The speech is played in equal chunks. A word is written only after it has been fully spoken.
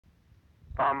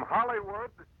From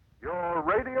Hollywood, your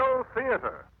Radio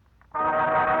Theater.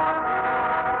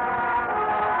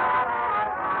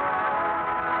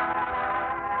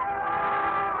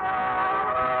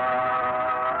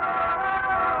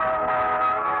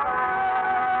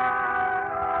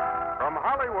 From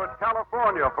Hollywood,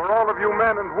 California, for all of you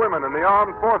men and women in the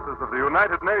armed forces of the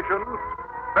United Nations,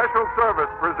 Special Service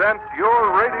presents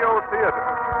your Radio Theater.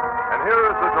 And here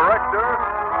is the director,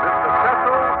 Mr.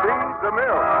 Cecil B.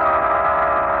 DeMille.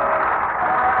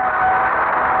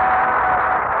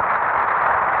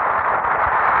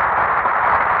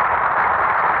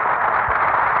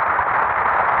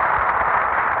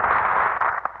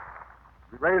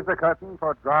 Raise the curtain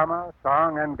for drama,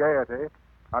 song, and gaiety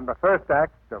on the first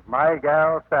act of My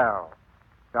Gal Sal,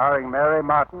 starring Mary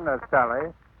Martin as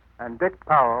Sally and Dick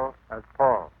Powell as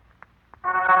Paul.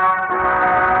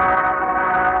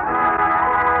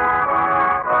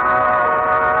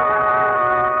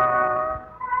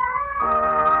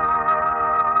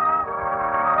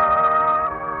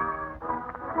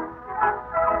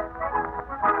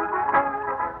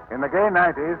 In the gay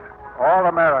 90s, all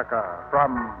America,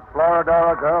 from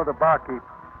Floridora girl to barkeep,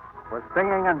 was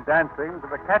singing and dancing to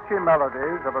the catchy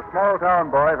melodies of a small-town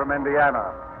boy from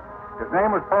Indiana. His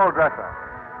name was Paul Dresser,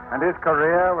 and his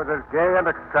career was as gay and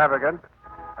extravagant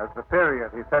as the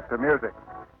period he set to music.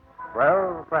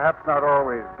 Well, perhaps not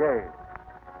always gay.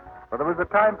 But there was a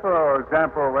time, for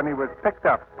example, when he was picked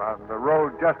up on the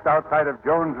road just outside of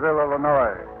Jonesville,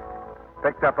 Illinois.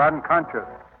 Picked up unconscious,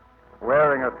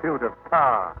 wearing a suit of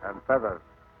tar and feathers.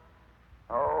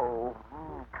 Oh,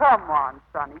 come on,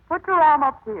 Sonny. Put your arm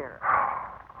up here.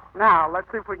 Now, let's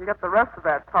see if we can get the rest of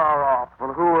that tar off.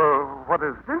 Well, what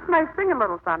is... This may sting a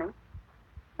little, Sonny.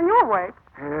 Are you awake?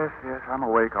 Yes, I'm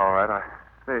awake, all right.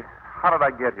 Say, how did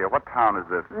I get here? What town is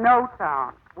this? No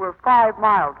town. We're 5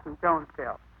 miles from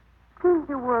Jonesville. Seems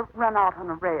you were run out on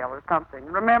a rail or something,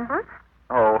 remember?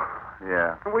 Oh,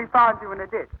 yeah. And we found you in a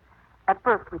ditch. At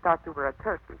first, we thought you were a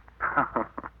turkey.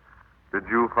 Did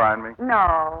you find me?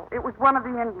 No, it was one of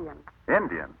the Indians.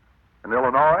 Indian? In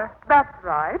Illinois? That's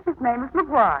right. His name is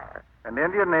McGuire. An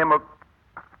Indian name of...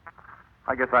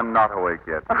 I guess I'm not awake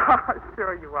yet. Oh,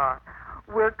 sure you are.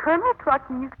 We're Colonel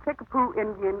Truckey's Kickapoo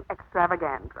Indian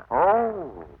Extravaganza.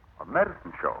 Oh, a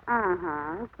medicine show.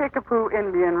 Kickapoo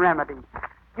Indian remedy.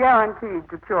 Guaranteed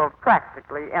to cure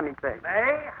practically anything.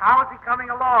 Hey, how's he coming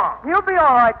along? He'll be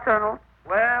all right, Colonel.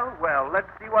 Well, let's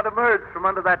see what emerged from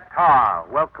under that tar.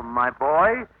 Welcome, my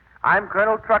boy. I'm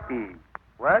Colonel Truckee.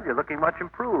 Well, you're looking much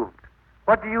improved.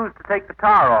 What do you use to take the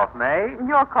tar off, May?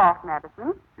 Your cough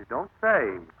medicine. You don't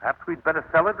say. Perhaps we'd better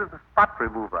sell it as a spot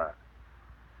remover.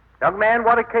 Young man,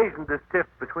 what occasioned this tiff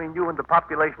between you and the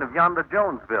population of yonder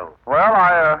Jonesville? Well,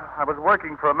 I was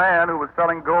working for a man who was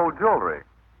selling gold jewelry.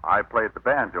 I played the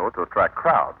banjo to attract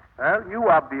crowds. Well, you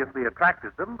obviously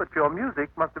attracted them, but your music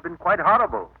must have been quite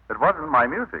horrible. It wasn't my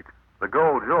music. The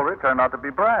gold jewelry turned out to be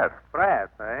brass. Brass,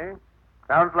 eh?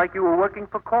 Sounds like you were working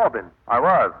for Corbin. I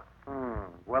was.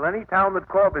 Well, any town that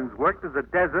Corbin's worked is a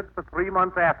desert for 3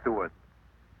 months afterwards.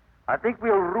 I think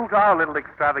we'll route our little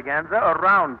extravaganza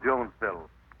around Jonesville.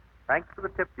 Thanks for the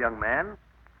tip, young man.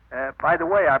 By the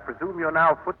way, I presume you're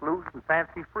now footloose and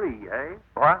fancy-free, eh?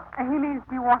 What? He means,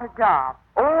 do you want a job?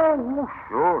 Oh,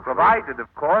 sure. Provided,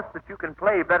 of course, that you can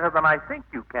play better than I think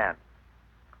you can.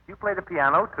 You play the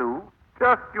piano, too?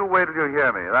 Just you wait till you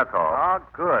hear me, that's all. Oh,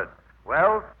 good.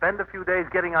 Well, spend a few days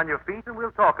getting on your feet, and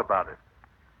we'll talk about it.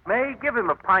 May give him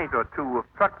a pint or two of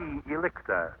Truckee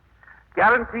elixir.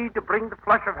 Guaranteed to bring the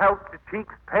flush of health to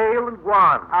cheeks pale and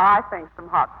wan. I think some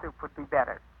hot soup would be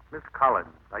better. Miss Collins,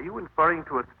 are you inferring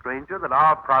to a stranger that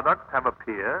our products have a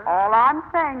peer? All I'm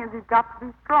saying is he's got to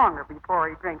be stronger before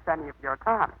he drinks any of your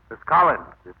tonic. Miss Collins,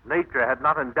 if nature had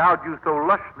not endowed you so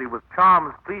lushly with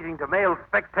charms pleasing to male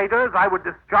spectators, I would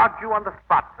discharge you on the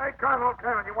spot. Hey, Colonel,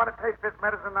 you want to taste this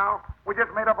medicine now? We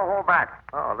just made up a whole batch.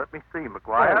 Oh, let me see,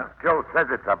 McGuire. Joe says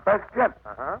it's the best yet.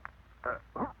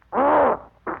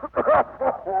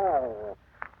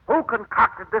 Who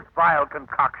concocted this vile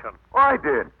concoction? I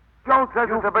did. Joe says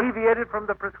You've it's the best... deviated from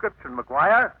the prescription,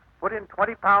 McGuire. Put in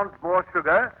 20 pounds more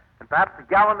sugar and perhaps a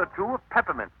gallon or two of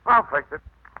peppermint. I'll fix it.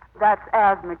 That's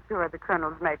asthma cure the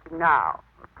Colonel's making now.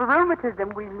 For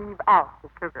rheumatism, we leave out the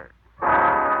sugar.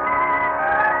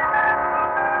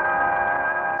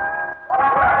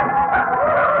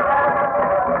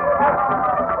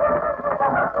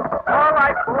 All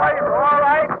right, boys, all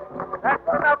right. That's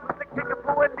enough of the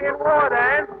Kickapoo Indian war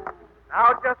dance.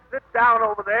 Now just sit down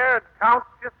over there and count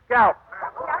your scalps.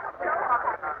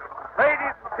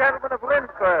 Ladies and gentlemen of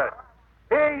Lynchburg,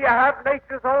 here you have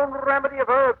nature's own remedy of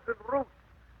herbs and roots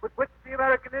with which the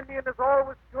American Indian has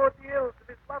always cured the ills of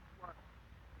his loved ones.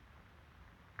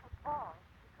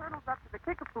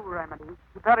 remedy.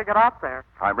 You better get out there.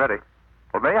 I'm ready.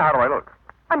 Well, May, how do I look?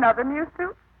 Another new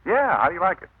suit? Yeah, how do you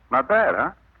like it? Not bad,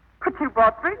 huh? But you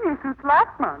bought 3 new suits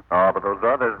last month. Oh, but those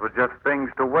others were just things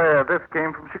to wear. This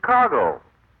came from Chicago.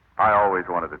 I always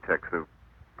wanted a check suit.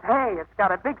 Hey, it's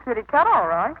got a big city cut, all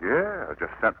right. Yeah, I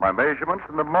just sent my measurements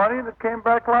and the money, and it came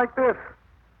back like this.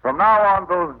 From now on,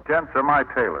 those gents are my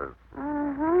tailors.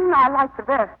 Mm-hmm. I like the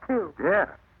vest, too. Yeah.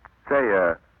 Say,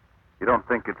 you don't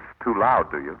think it's too loud,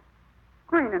 do you?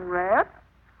 Green and red?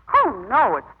 Oh,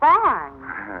 no, it's fine.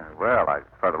 Well, I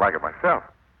sort of like it myself.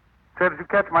 Say, did you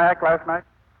catch my act last night?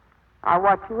 I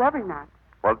watch you every night.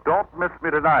 Well, don't miss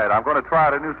me tonight. I'm going to try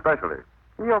out a new specialty.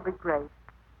 You'll be great.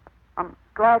 I'm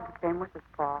glad you came with us,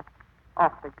 Paul.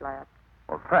 Awfully glad.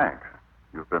 Well, thanks.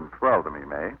 You've been swell to me,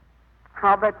 May.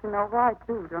 I'll bet you know why,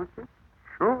 too, don't you?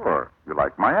 Sure. You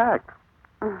like my act.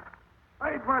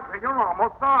 Hey, Bertha, you're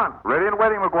almost done. Ready and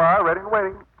waiting, McGuire. Ready and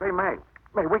waiting. Say, May,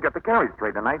 we got the carriage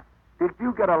straight tonight. Did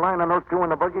you get a line on those 2 in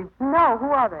the buggy? No, who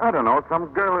are they? I don't know. Some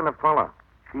girl and a fella.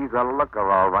 She's a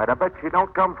looker, all right. I bet she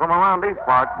don't come from around these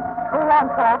parts. Go on,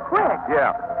 Paul, quick.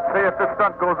 Yeah. Say, if this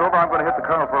stunt goes over, I'm going to hit the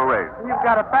colonel for a raise. You've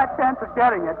got a fat chance of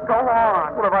getting it. Go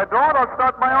on. Well, if I don't, I'll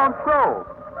start my own show.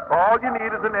 All you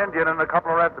need is an engine and a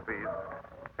couple of recipes.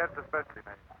 That's especially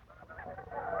nice.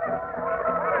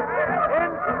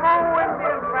 In true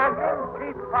Indian fashion,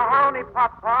 Chief Mahoney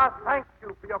Papa, thank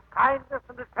you for your kindness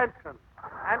and attention.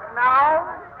 And now,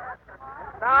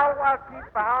 while Chief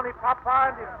Mahoney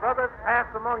Papa and his brothers pass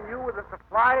among you with a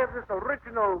supply of this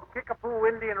original Kickapoo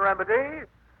Indian remedy,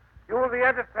 you will be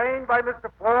entertained by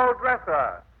Mr. Paul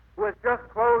Dresser, who has just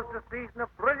closed a season of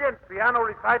brilliant piano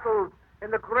recitals in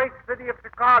the great city of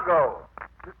Chicago.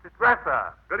 Mr.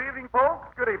 Dresser. Good evening, folks.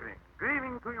 Good evening. Good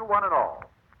evening to you one and all.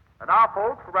 And now,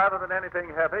 folks, rather than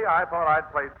anything heavy, I thought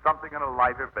I'd play something in a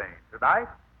lighter vein. Tonight,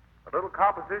 a little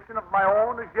composition of my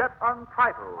own as yet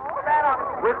untitled.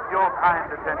 With your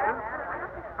kind attention.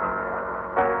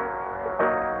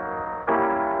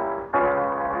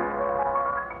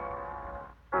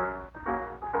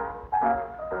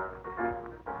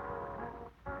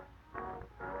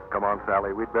 Come on,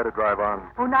 Sally. We'd better drive on.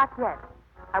 Oh, not yet.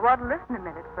 I want to listen a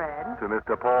minute, Fred. To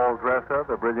Mr. Paul Dresser,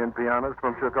 the brilliant pianist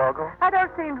from Chicago? I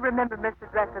don't seem to remember Mr.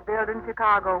 Dresser built in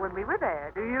Chicago when we were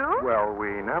there, do you? Well,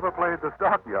 we never played the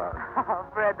stockyard. Oh,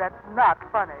 Fred, that's not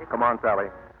funny. Come on,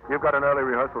 Sally. You've got an early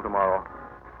rehearsal tomorrow.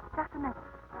 Just a minute.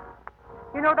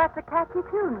 You know, that's a catchy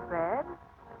tune, Fred.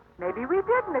 Maybe we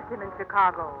did miss him in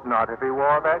Chicago. Not if he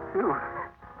wore that suit.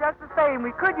 Just the same,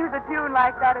 we could use a tune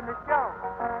like that in the show.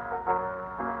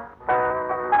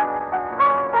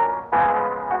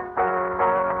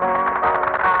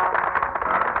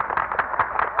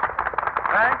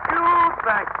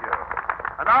 Thank you.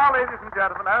 And now, ladies and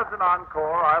gentlemen, as an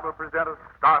encore, I will present a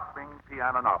startling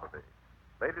piano novelty.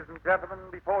 Ladies and gentlemen,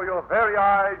 before your very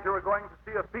eyes, you are going to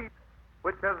see a feat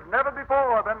which has never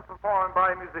before been performed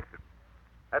by a musician.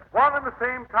 At one and the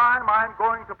same time, I'm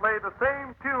going to play the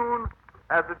same tune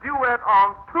as a duet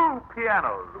on 2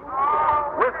 pianos.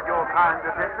 With your kind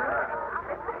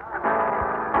attention.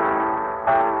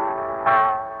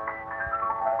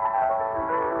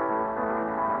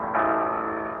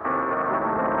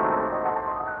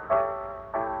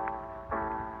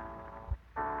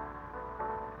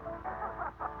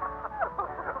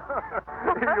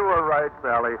 You were right,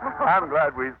 Sally. I'm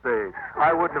glad we stayed.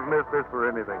 I wouldn't have missed this for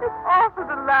anything. It's awful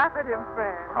to laugh at him,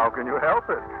 Fred. How can you help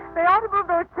it? They ought to move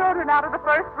those children out of the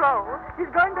first row. He's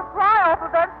going to fly off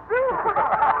of that stool.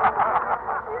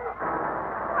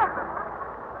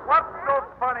 What's so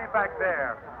funny back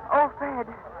there? Oh, Fred,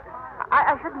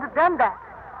 I shouldn't have done that.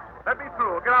 Let me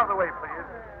through. Get out of the way, please.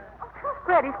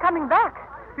 Fred, he's coming back.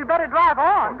 You better drive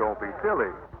on. Don't be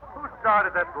silly. Who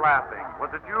started that laughing?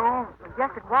 Was it you?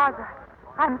 Yes, it was.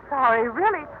 I'm sorry.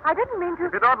 Really, I didn't mean to.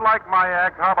 If you don't like my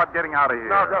act, how about getting out of here?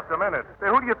 No, just a minute. Say,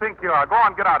 who do you think you are? Go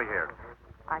on, get out of here.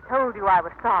 I told you I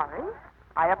was sorry.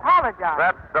 I apologize.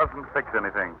 That doesn't fix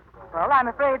anything. Well, I'm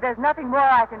afraid there's nothing more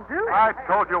I can do. I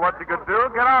told you what you could do.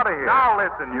 Get out of here. Now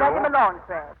listen, you. Let him alone,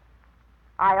 Fred.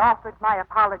 I offered my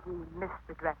apology,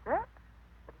 Mr. Dresser.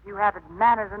 But if you haven't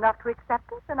manners enough to accept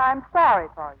it, then I'm sorry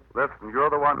for you. Listen, you're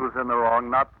the one who's in the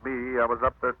wrong, not me. I was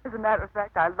up there. As a matter of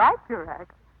fact, I liked your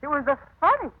act. It was the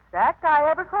funniest act I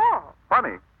ever saw.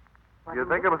 Funny? You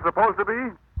think it was supposed to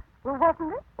be? Well,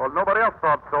 wasn't it? Well, nobody else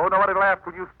thought so. Nobody laughed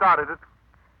when you started it.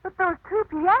 But those 2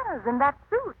 pianos in that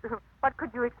suit, what could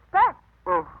you expect?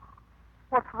 Well,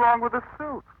 what's wrong with the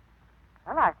suit?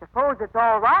 Well, I suppose it's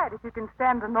all right if you can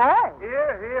stand the noise.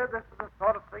 Here, this is the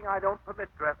sort of thing I don't permit,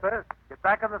 Dresser. Get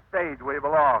back on the stage where you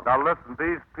belong. Now listen,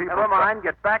 these people... Never mind,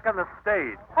 get back on the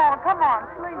stage. Oh, come on,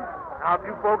 please. Now, if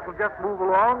you folks will just move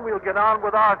along, we'll get on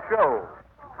with our show.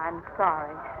 I'm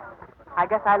sorry. I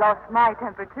guess I lost my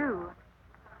temper, too.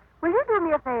 Will you do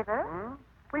me a favor?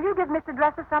 Will you give Mr.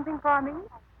 Dresser something for me?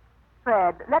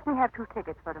 Fred, let me have 2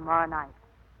 tickets for tomorrow night.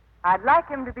 I'd like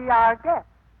him to be our guest.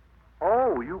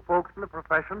 Oh, you folks in the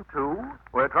profession, too?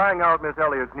 We're trying out Miss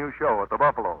Elliott's new show at the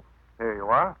Buffalo. Here you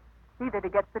are. See that he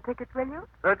gets the tickets, will you?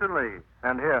 Certainly.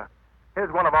 And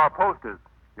here's one of our posters.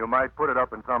 You might put it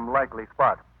up in some likely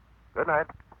spot. Good night.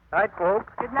 Night,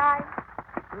 folks. Good night.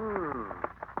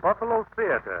 Buffalo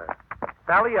Theatre.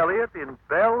 Sally Elliott in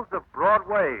Bells of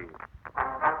Broadway.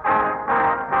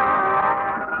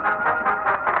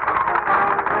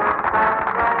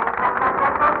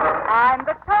 I'm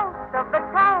the toast of the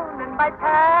town in my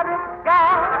Paris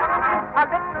gown, a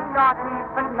little naughty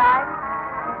but nice.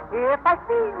 If I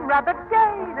seem rather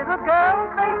gay, little girls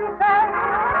they say,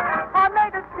 I'm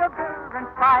made of sugar and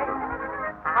spice.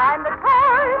 I'm the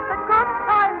toys that good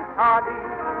times hardy,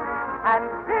 and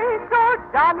Pete or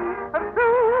Johnny or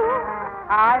Sue.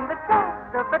 I'm the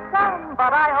toast of the town,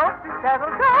 but I hope to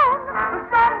settle down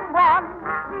with someone,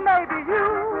 maybe you.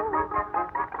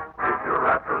 If you're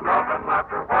after love and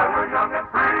laughter while you're young and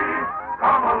free,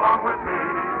 come along with me.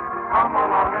 Come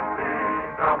along and see.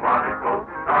 Down Bonnie goes,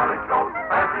 Charlie shows,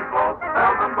 fancy clothes,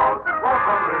 bells and boats,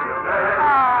 welcome to your day.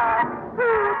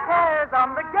 Who cares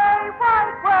on the gay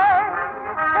white way?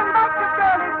 And back to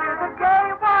girlies to the gay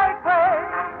white way.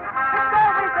 It's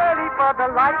always early for the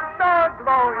lights are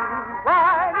glowing,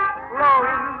 white,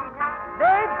 glowing.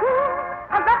 They do,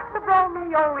 and that's the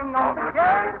Romeoing on the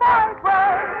gay white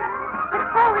way. It's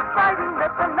so exciting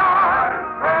that the night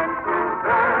turns to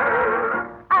day.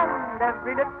 And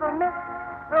every little miss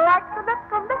likes a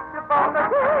little mischief on the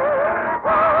gay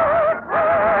white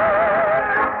way.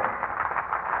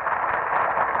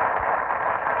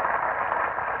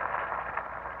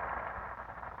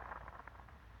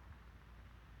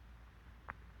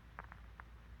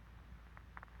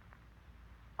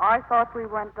 I thought we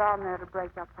went down there to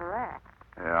break up her act.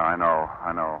 Yeah, I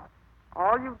know.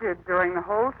 All you did during the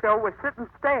whole show was sit and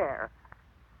stare.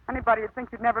 Anybody would think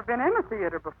you'd never been in a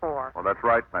theater before. Well, that's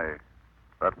right, May.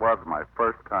 That was my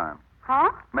first time.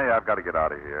 Huh? May, I've got to get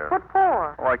out of here. What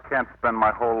for? Oh, I can't spend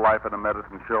my whole life at a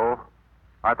medicine show.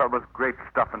 I thought it was great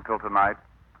stuff until tonight.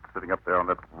 Sitting up there on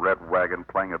that red wagon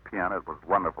playing a piano, it was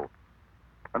wonderful.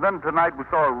 And then tonight we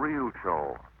saw a real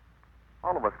show.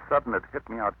 All of a sudden it hit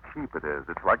me how cheap it is.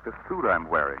 It's like the suit I'm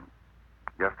wearing.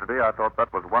 Yesterday I thought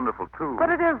that was wonderful, too. But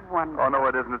it is wonderful. Oh, no,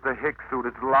 it isn't. It's a hick suit.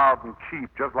 It's loud and cheap,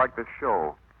 just like the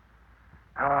show.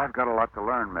 Oh, I've got a lot to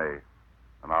learn, May.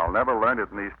 And I'll never learn it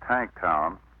in these tank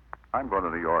towns. I'm going to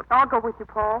New York. I'll go with you,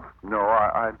 Paul. No,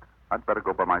 I'd better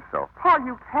go by myself. Paul,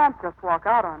 you can't just walk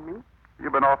out on me.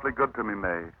 You've been awfully good to me,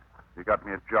 May. You got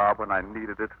me a job when I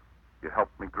needed it. You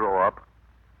helped me grow up.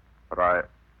 But I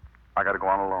got to go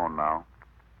on alone now.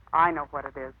 I know what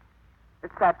it is.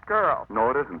 It's that girl. No,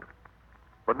 it isn't.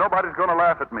 But nobody's going to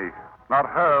laugh at me. Not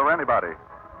her or anybody.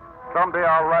 Someday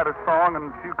I'll write a song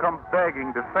and she'll come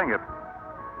begging to sing it.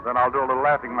 Then I'll do a little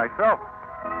laughing myself.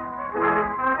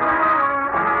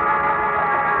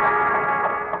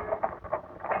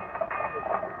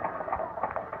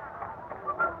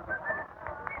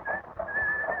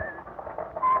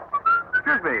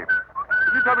 Excuse me.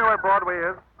 Can you tell me where Broadway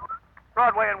is?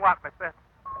 Broadway and what, mister?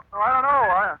 Oh, I don't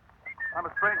know. I'm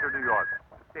a stranger in New York.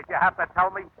 Did you have to tell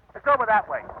me? It's over that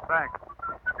way. Thanks.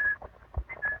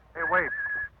 Hey, wait.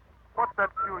 What's that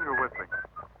tune you're whistling?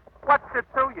 What's it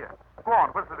to you? Go on,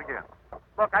 whistle it again.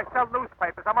 Look, I sell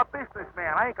newspapers. I'm a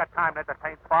businessman. I ain't got time to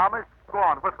entertain farmers. Go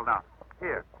on, whistle now.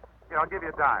 Here, I'll give you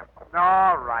a dime.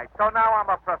 All right. So now I'm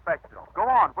a professional. Go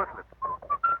on, whistle it.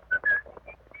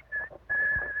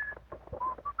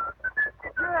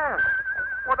 Yes.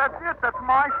 Well, that's it. That's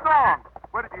my song.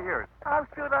 Where did you hear it? How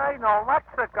should I know? Lots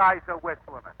of guys are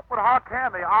whistling it. Well, how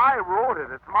can they? I wrote it.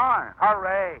 It's mine.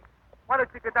 Hooray. Why don't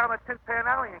you go down to Tin Pan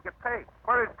Alley and get paid?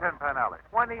 Where is Tin Pan Alley?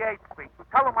 28th Street.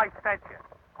 Tell them I sent you.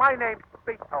 My name's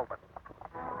Beethoven.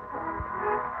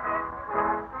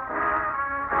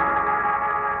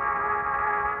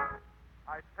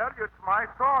 I tell you, it's my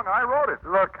song. I wrote it.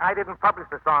 Look, I didn't publish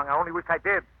the song. I only wish I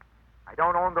did. I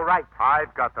don't own the rights.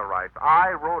 I've got the rights.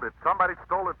 I wrote it. Somebody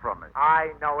stole it from me.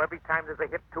 I know. Every time there's a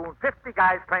hit tune, 50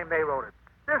 guys claim they wrote it.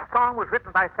 This song was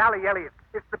written by Sally Elliott.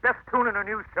 It's the best tune in a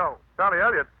new show. Sally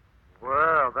Elliott?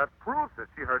 Well, that proves it.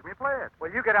 She heard me play it.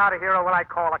 Well, you get out of here or will I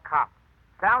call a cop?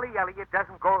 Sally Elliott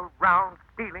doesn't go around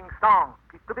stealing songs.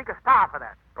 She's too big a star for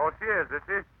that. Oh, she is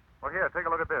she? Well, here, take a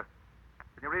look at this.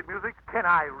 Can you read music? Can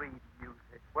I read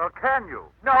music? Well, can you?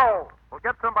 No. Well,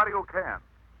 get somebody who can.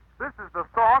 This is the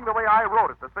song the way I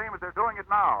wrote it, the same as they're doing it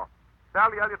now.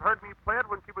 Sally Elliott heard me play it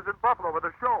when she was in Buffalo with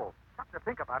a show. Come to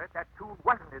think about it, that tune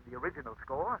wasn't in the original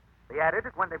score. They added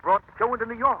it when they brought the show into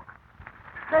New York.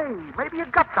 Say, maybe you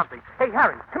got something. Hey,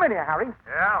 Harry, come in here, Harry.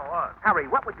 Yeah, what? Harry,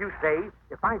 what would you say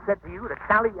if I said to you that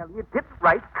Sally Elliott didn't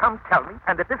write Come Tell Me,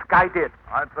 and that this guy did?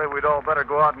 I'd say we'd all better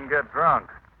go out and get drunk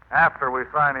after we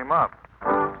sign him up.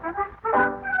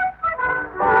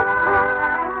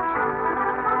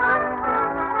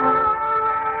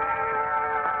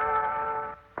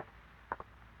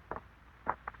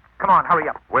 Come on, hurry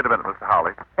up. Wait a minute, Mr.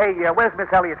 Howley. Hey, where's Miss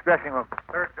Elliott's dressing room?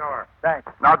 Third door.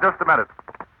 Thanks. Now, just a minute.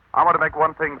 I want to make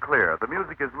one thing clear. The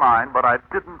music is mine, but I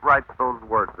didn't write those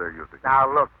words they're using.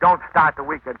 Now, look, don't start the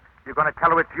weekend. You're going to tell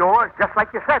her it's yours, just like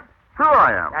you said. Sure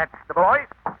I am. That's the boy.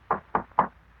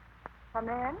 Come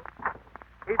in.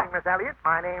 Evening, Miss Elliott.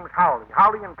 My name's Howley.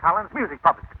 Howley and Collins, music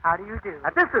publisher. How do you do?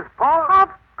 And this is Paul. Of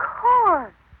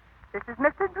course. This is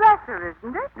Mr. Dresser,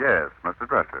 isn't it? Yes, Mr.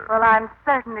 Dresser. Well, I'm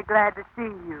certainly glad to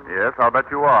see you. Yes, I'll bet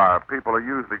you are. People are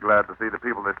usually glad to see the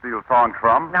people they steal songs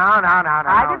from. No.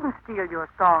 I didn't steal your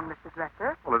song, Mr.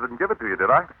 Dresser. Well, I didn't give it to you, did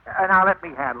I? Now, let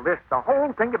me handle this. The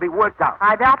whole thing will be worked out.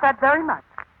 I doubt that very much.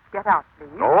 Get out,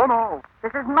 please. Oh, no.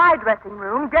 This is my dressing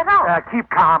room. Get out. Keep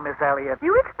calm, Miss Elliott.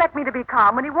 You expect me to be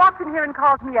calm when he walks in here and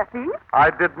calls me a thief? I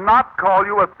did not call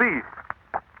you a thief.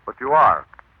 But you are.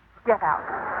 Get out.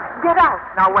 Get out.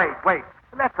 Now, wait.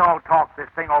 Let's all talk this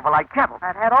thing over like gentlemen.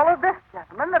 I've had all of this,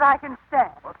 gentlemen, that I can stand.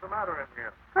 What's the matter in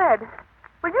here? Fred,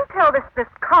 will you tell this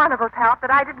carnival tout that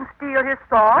I didn't steal his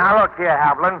song? Now, look here,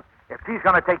 Havlin. If she's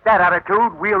going to take that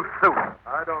attitude, we'll sue.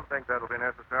 I don't think that'll be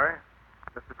necessary.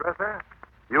 Mr. Dresser?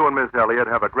 You and Miss Elliott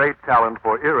have a great talent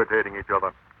for irritating each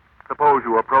other. Suppose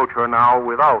you approach her now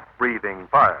without breathing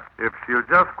fire. If she'll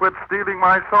just quit stealing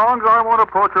my songs, I won't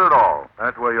approach her at all.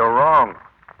 That's where you're wrong.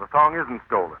 The song isn't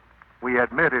stolen. We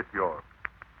admit it's yours.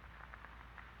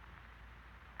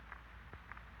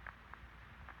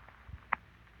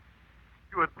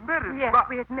 You admit it? Yes,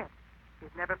 we admit.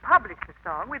 We've never published the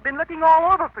song. We've been looking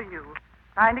all over for you,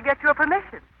 trying to get your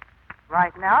permission.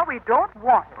 Right now, we don't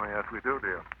want it. Oh, yes, we do,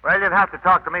 dear. Well, you'd have to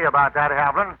talk to me about that,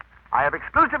 Havlin. I have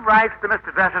exclusive rights to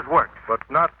Mr. Dresser's works. But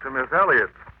not to Miss Elliott.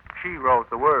 She wrote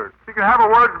the words. She can have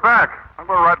her words back. I'm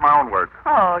going to write my own words.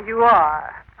 Oh, you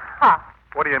are. Ha.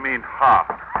 What do you mean, ha?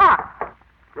 Ha.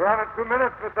 You're on in 2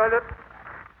 minutes, Miss Elliott.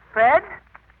 Fred,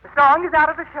 the song is out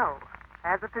of the show,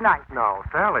 as of tonight. No,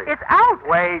 Sally. It's out.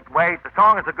 Wait. The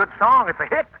song is a good song. It's a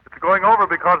hit. It's going over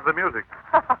because of the music.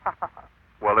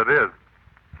 Well, it is.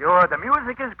 Sure, the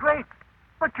music is great.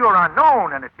 But you're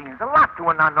unknown, and it means a lot to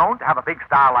an unknown to have a big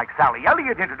star like Sally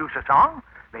Elliott introduce a song.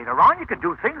 Later on, you can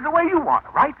do things the way you want,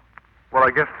 right? Well,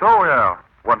 I guess so, yeah.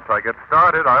 Once I get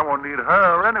started, I won't need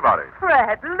her or anybody.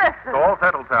 Fred, listen. It's all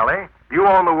settled, Sally. You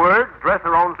own the words,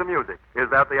 Dresser owns the music. Is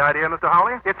that the idea, Mr.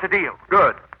 Howley? It's a deal.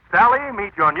 Good. Sally,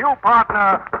 meet your new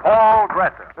partner, Paul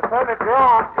Dresser. Miss Elliott, you're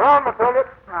on, Miss Elliott.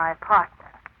 My partner.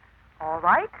 All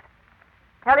right.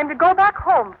 Tell him to go back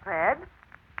home, Fred.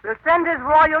 We'll send his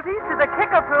royalties to the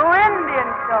Kickapoo Indian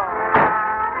Show.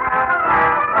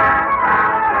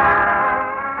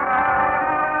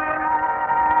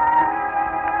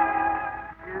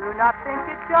 Do not think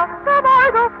it's just an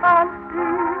idle fancy.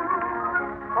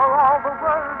 For all the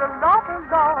world a love,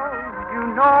 you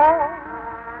know.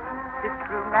 It's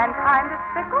true mankind is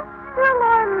fickle, still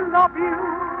I love you.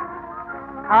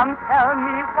 Come tell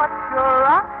me what's your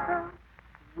answer,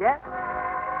 yes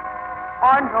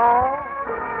or no?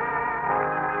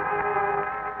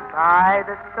 By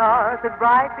the stars that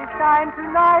brightly shine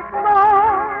tonight,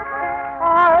 Lord,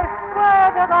 I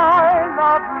swear that I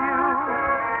love you.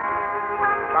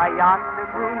 By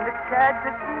yonder moon that sheds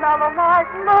its mellow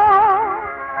light, Lord,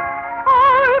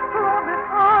 I promise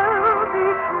I'll be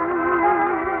true.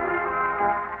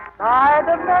 By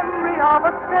the memory of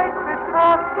a sacred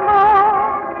past,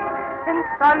 Lord, in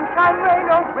sunshine,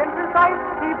 rain, or winter's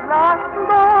icy blast,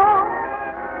 Lord,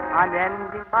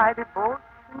 unending my devotion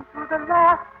to the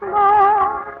last,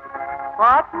 Lord,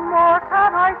 what more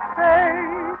can I say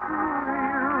to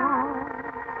you?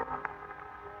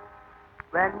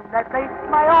 When I placed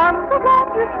my arms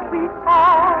around your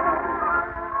sweetheart,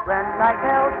 when I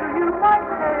held to you my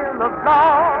tale of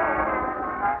love,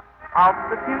 of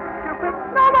the future which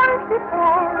now lies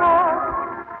before us,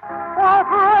 far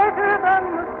brighter than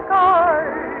the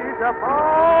skies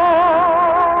above.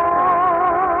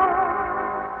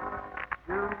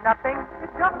 Do not think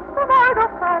it's just an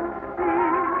idle fancy,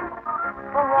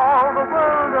 for all the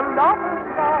world a lover's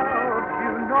love,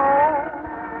 you know.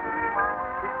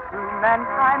 It's true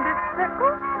mankind is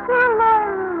fickle, still I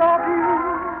love you.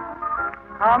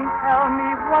 Come tell me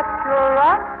what's your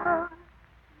answer,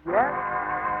 yes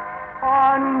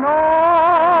or no?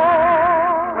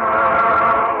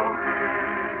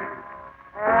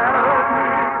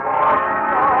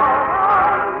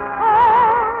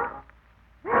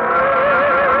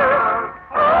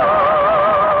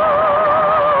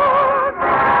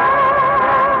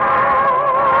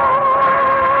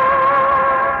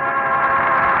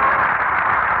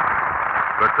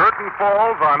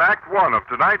 Falls on Act One of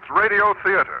tonight's Radio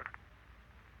Theater.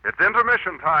 It's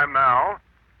intermission time now,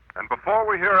 and before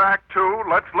we hear Act Two,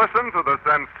 let's listen to the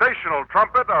sensational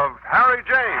trumpet of Harry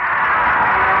James.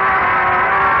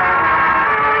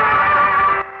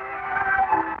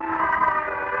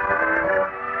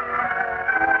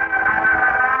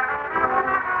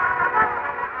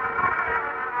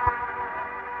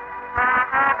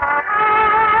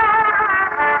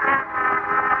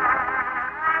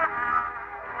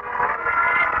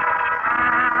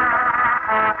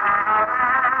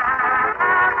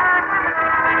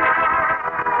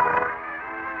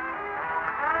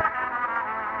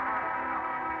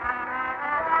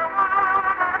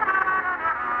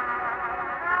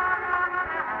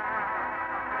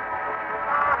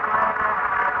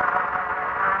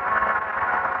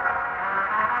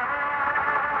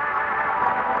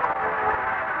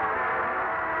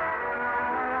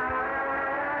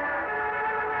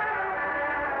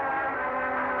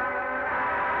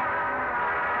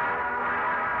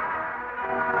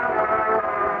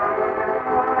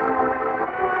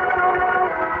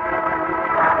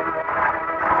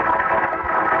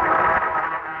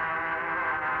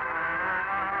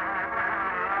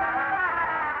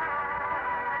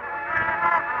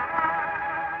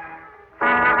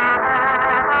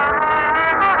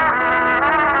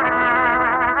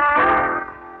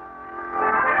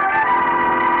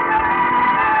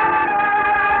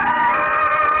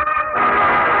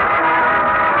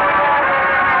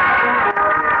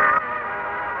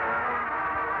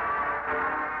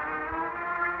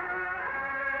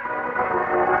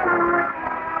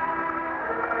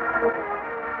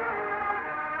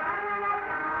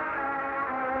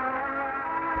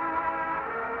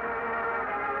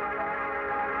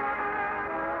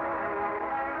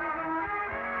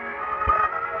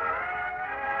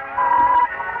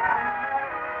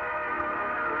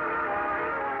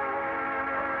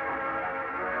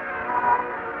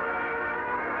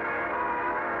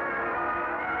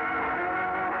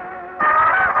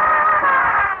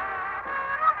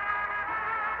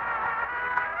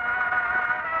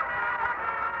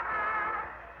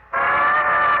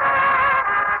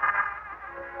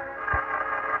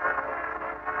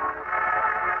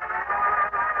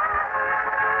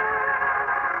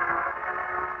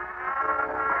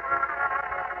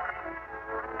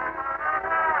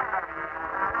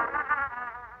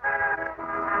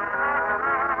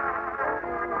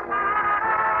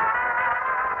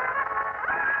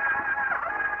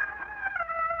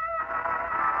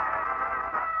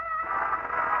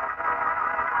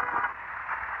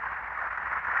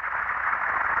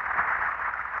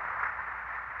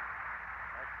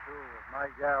 My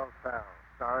Gal Sal,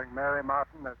 starring Mary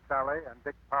Martin as Sally and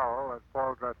Dick Powell as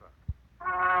Paul Dresser.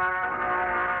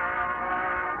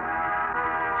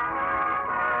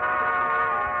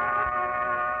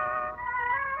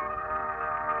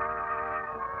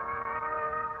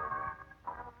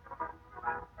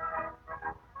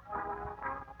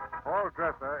 Paul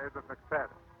Dresser is a success,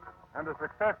 and a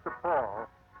success to Paul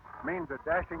means a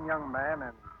dashing young man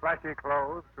in flashy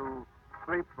clothes who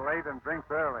sleeps late and drinks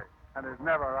early and is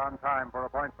never on time for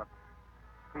appointments.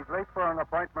 He's late for an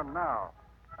appointment now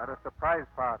at a surprise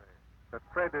party that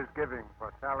Fred is giving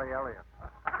for Sally Elliott.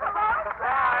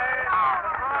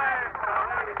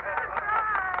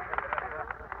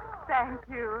 Thank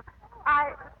you.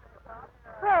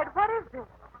 Fred, what is this?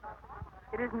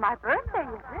 It isn't my birthday,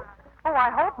 is it? Oh, I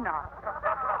hope not.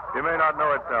 You may not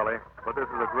know it, Sally, but this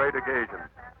is a great occasion.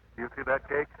 Do you see that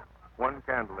cake? One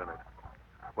candle in it.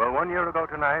 Well, 1 year ago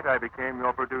tonight, I became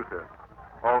your producer.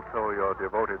 Also your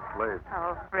devoted slave.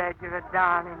 Oh, Fred, you're a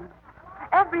darling.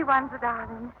 Everyone's a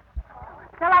darling.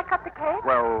 Shall I cut the cake?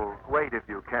 Well, wait if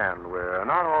you can. We're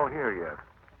not all here yet.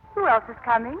 Who else is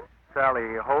coming?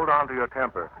 Sally, hold on to your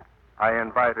temper. I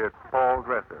invited Paul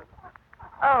Dresser.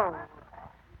 Oh.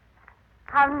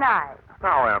 How nice.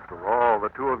 Now, after all, the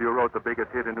two of you wrote the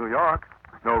biggest hit in New York.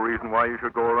 No reason why you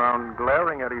should go around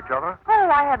glaring at each other. Oh,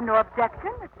 I have no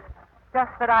objection. It's just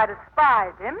that I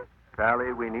despise him.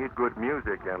 Sally, we need good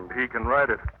music, and he can write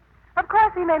it. Of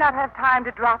course, he may not have time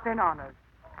to drop in on us.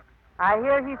 I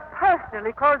hear he's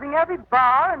personally closing every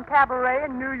bar and cabaret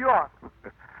in New York.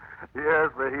 Yes,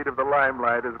 the heat of the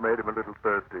limelight has made him a little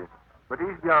thirsty. But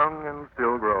he's young and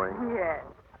still growing. Yes.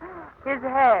 His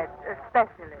head,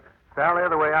 especially. Sally,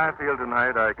 the way I feel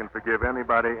tonight, I can forgive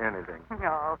anybody anything.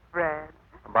 Oh, Fred.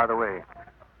 And by the way,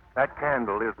 that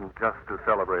candle isn't just to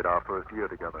celebrate our first year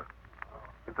together.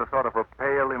 It's a sort of a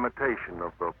pale imitation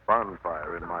of the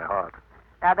bonfire in my heart.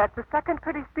 Now, that's the second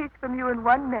pretty speech from you in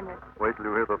 1 minute. Wait till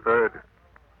you hear the third.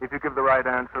 If you give the right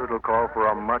answer, it'll call for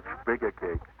a much bigger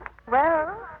cake.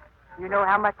 Well, you know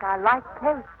how much I like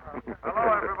cake.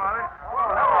 Hello, everybody.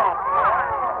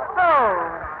 So,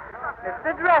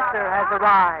 Mr. Dresser has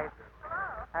arrived.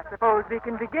 I suppose we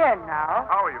can begin now.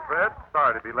 How are you, Fred?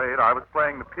 Sorry to be late. I was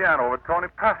playing the piano with Tony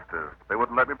Pastor. They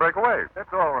wouldn't let me break away.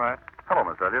 That's all right. Hello,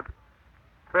 Miss Elliott.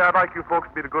 Say, I'd like you folks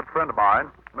to meet a good friend of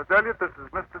mine. Miss Elliott, this is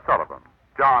Mr. Sullivan.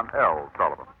 John L.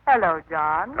 Sullivan. Hello,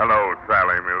 John. Hello,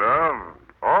 Sally, my love.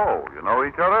 Oh, you know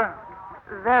each other?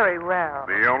 Very well.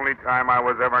 The only time I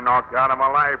was ever knocked out of my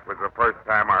life was the first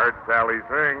time I heard Sally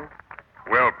sing.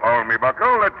 Will told me,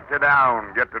 Bucko, let's sit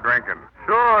down, get to drinking.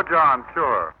 Sure, John,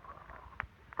 sure.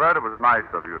 Fred, it was nice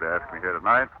of you to ask me here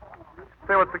tonight.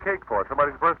 Say, what's the cake for?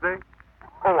 Somebody's birthday?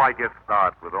 Oh, I guess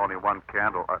not, with only one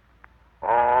candle. Oh,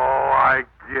 I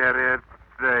get it.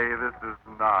 Say, this is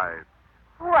nice.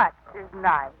 What is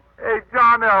nice? Hey,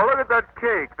 John L., look at that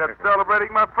cake. That's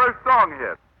celebrating my first song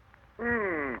hit.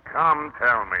 Come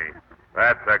tell me.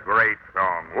 That's a great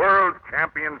song. World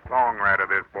champion songwriter,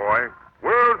 this boy.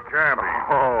 World champion.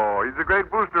 Oh, he's a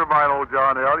great booster of mine, old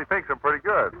John L. He thinks I'm pretty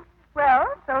good. Well,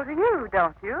 so do you,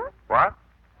 don't you? What?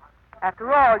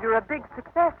 After all, you're a big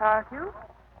success, aren't you?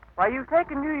 Why, you've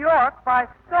taken New York by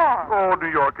storm. Oh, New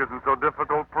York isn't so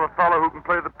difficult for a fellow who can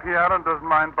play the piano and doesn't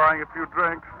mind buying a few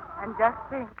drinks. And just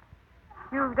think,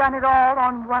 you've done it all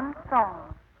on one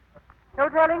song. No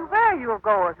telling where you'll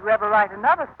go if you ever write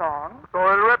another song. It's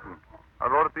already written. I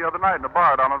wrote it the other night in a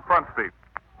bar down on Front Street.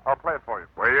 I'll play it for you.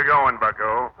 Where you going,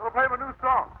 Bucko? I'll play my new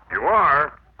song. You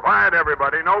are? Quiet,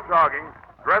 everybody. No talking.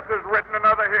 Dresser's written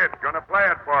another hit. Gonna play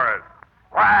it for us.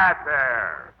 Quiet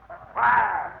there.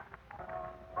 Quiet.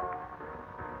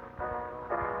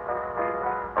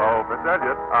 Oh, Miss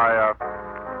Elliott,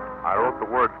 I wrote the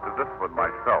words to this one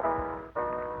myself.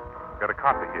 Got a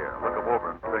copy here. Look them over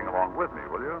and sing along with me,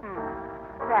 will you?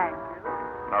 Thank you.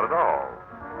 Not at all.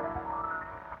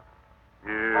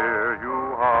 Here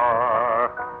you are,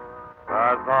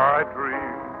 as I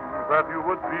dreamed that you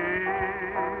would be.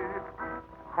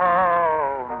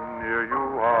 How near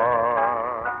you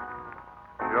are,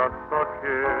 just a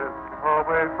kiss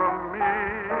away from me.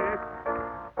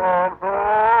 Although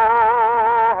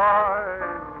I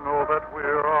know that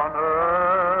we're on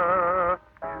earth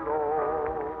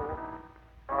below,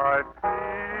 I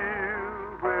feel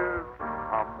we're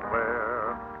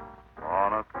somewhere on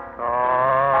a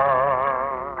star.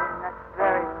 That's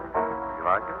very good. You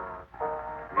like it?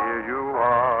 Here you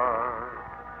are,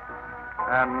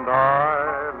 and I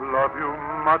love you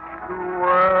much too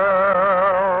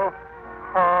well.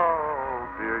 How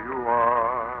dear you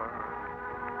are,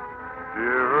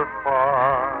 dearer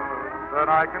far than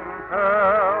I can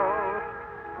tell.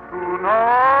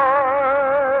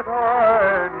 Tonight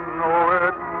I know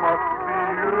it must be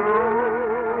you.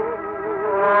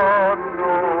 Oh,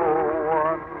 no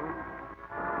one.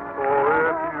 So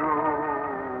if you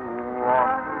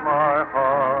want my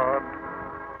heart,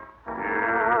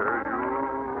 here you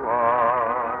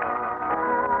are.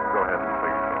 Go ahead and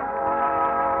sing.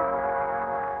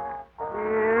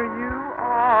 Here you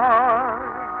are,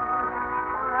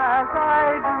 as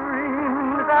I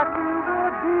dreamed that you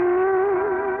would be.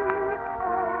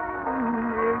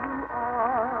 Here you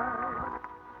are,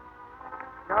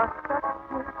 just a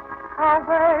kiss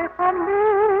away from me.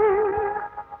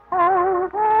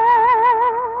 Although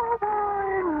I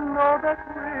know that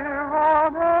we're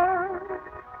on earth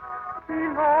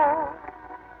below,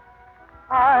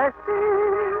 I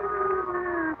feel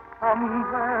we're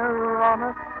somewhere on a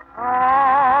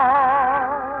star.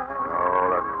 Oh,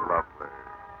 that's lovely.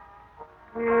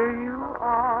 Here you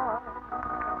are,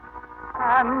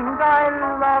 and I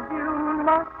love you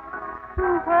much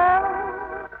too well.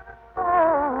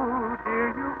 Oh, dear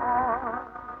you are,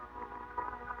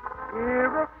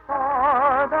 dearer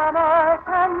far than I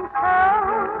can tell.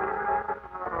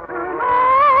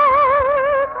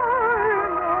 Tonight I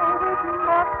know it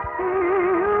must be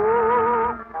you.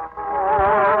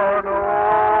 Oh, no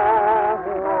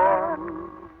one.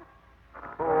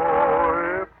 So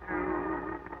if you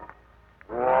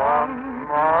want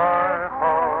my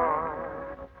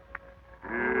heart,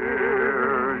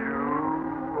 here you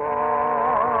are.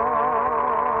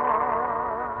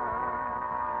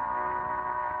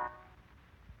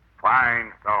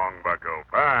 Fine song, Bucko.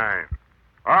 Fine.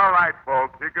 All right,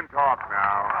 folks, you can talk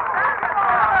now.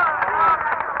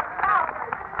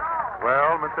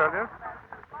 Well, Miss Elliott?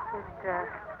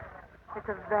 It's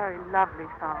a very lovely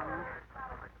song.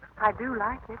 I do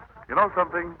like it. You know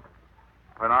something?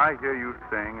 When I hear you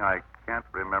sing, I can't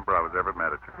remember I was ever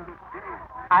mad at you.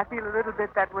 I feel a little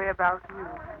bit that way about you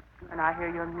when I hear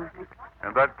your music.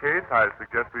 In that case, I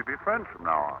suggest we be friends from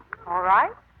now on. All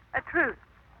right? A truce.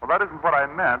 Well, that isn't what I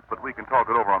meant, but we can talk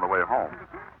it over on the way home.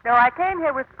 No, I came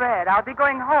here with Fred. I'll be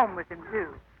going home with him, too.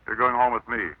 You're going home with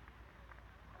me.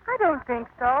 I don't think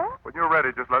so. When you're ready,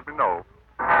 just let me know.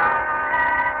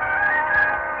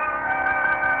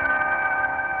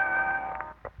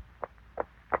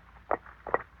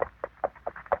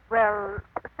 Well,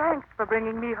 thanks for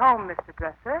bringing me home, Mr.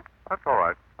 Dresser. That's all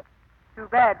right. Too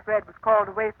bad Fred was called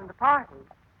away from the party.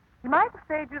 He might have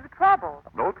saved you the trouble.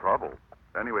 No trouble.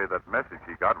 Anyway, that message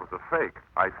he got was a fake.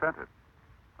 I sent it.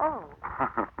 Oh.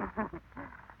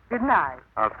 Good night.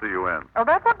 I'll see you in. Oh,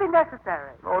 that won't be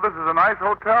necessary. Oh, this is a nice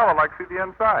hotel. I'd like to see the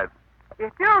inside.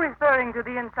 If you're referring to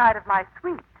the inside of my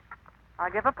suite,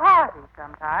 I'll give a party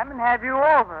sometime and have you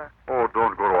over. Oh,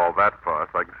 don't go to all that fuss.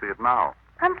 I can see it now.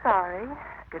 I'm sorry.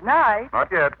 Good night. Not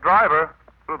yet. Driver,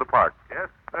 through the park. Yes,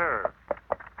 sir.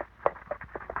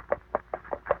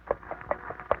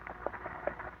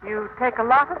 You take a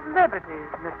lot of liberties,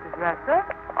 Mr. Dresser.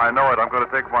 I know it. I'm going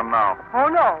to take one now. Oh,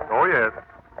 no. Oh, yes.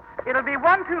 It'll be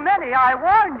one too many, I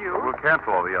warn you. We'll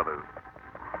cancel all the others.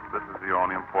 This is the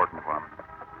only important one.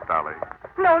 Sally.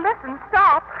 No, listen,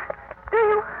 stop. Do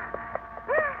you...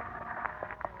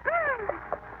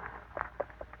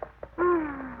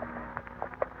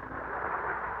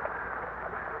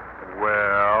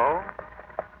 Well,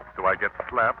 do I get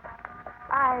slapped?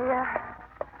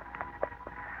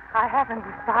 I haven't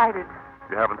decided.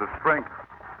 You haven't the strength.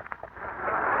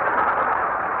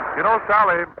 You know,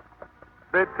 Sally,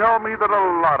 they tell me that a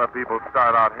lot of people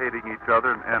start out hating each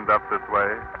other and end up this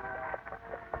way.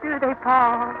 Do they,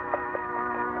 Paul?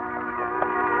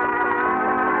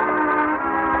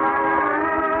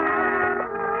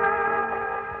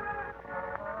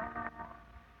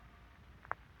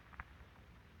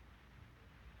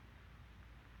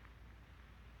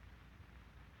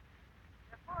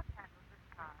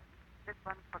 This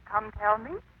one's for Come Tell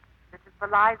Me. This is for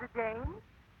Liza Jane.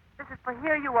 This is for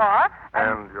Here You Are.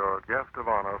 And your guest of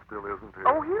honor still isn't here.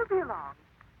 Oh, he'll be along.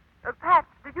 Pat,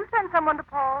 did you send someone to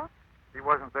Paul? He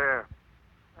wasn't there.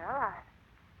 Well,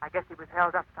 I guess he was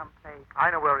held up someplace. I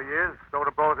know where he is. So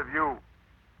do both of you.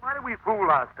 Why do we fool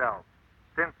ourselves?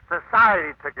 Since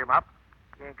society took him up,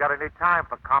 he ain't got any time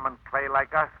for common clay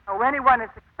like us. Oh, anyone as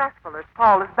successful as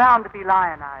Paul is bound to be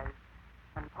lionized.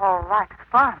 And Paul likes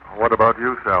fun. What about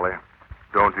you, Sally?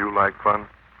 Don't you like fun?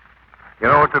 You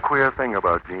know, it's a queer thing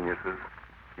about geniuses.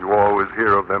 You always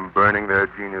hear of them burning their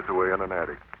genius away in an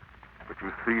attic. But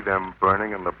you see them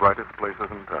burning in the brightest places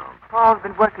in town. Paul's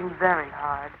been working very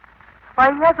hard.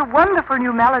 Why, he has a wonderful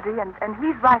new melody, and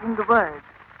he's writing the words.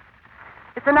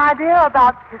 It's an idea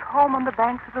about his home on the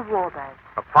banks of the Wabash.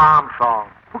 A farm song.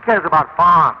 Who cares about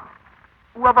farms?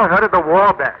 Who ever heard of the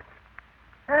Wabash?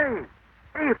 Hey,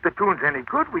 if the tune's any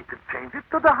good, we could change it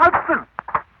to the Hudson.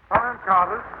 Come in,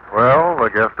 Carlos. Well, the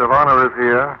guest of honor is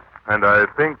here, and I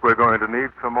think we're going to need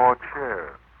some more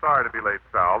chairs. Sorry to be late,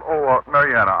 Sal. Oh,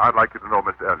 Mariana, I'd like you to know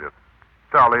Mr. Elliott.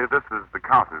 Sally, this is the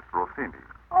Countess Rossini.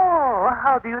 Oh,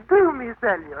 how do you do, Miss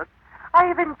Elliott? I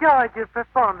have enjoyed your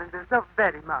performances so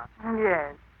very much.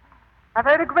 Yes. I've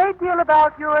heard a great deal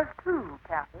about yours, too,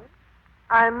 Kathy.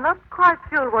 I'm not quite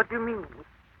sure what you mean.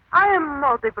 I am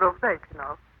not a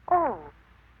professional. Oh,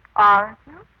 aren't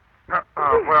you?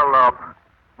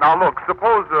 Now look,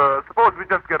 suppose we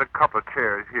just get a couple of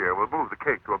chairs here. We'll move the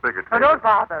cake to a bigger Oh, table. don't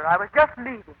bother. I was just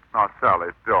leaving. Now, Sally,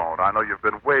 don't. I know you've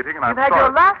been waiting, and I'm You've had sorry.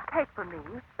 your last cake from me.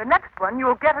 The next one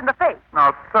you'll get in the face. Now,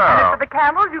 And as Sal. for the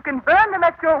candles, you can burn them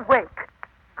at your wake.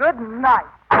 Good night.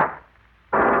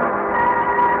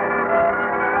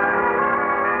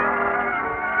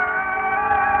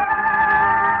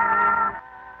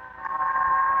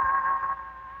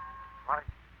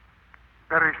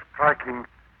 Very striking.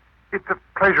 It's a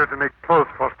pleasure to make clothes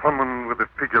for someone with a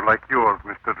figure like yours,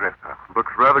 Mr. Dresser.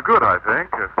 Looks rather good, I think.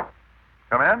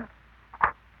 Come in.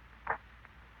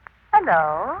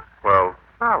 Hello. Well,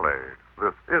 Sally,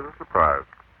 this is a surprise.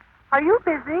 Are you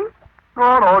busy?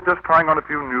 No, just trying on a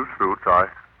few new suits. I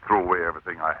threw away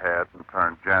everything I had and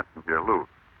turned Jansen here loose.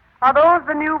 Are those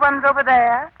the new ones over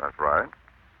there? That's right.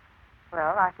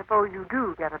 Well, I suppose you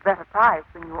do get a better price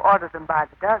when you order them by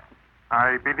the dozen.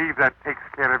 I believe that takes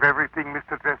care of everything,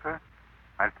 Mr. Dresser.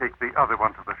 I'll take the other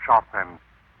one to the shop and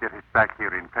get it back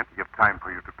here in plenty of time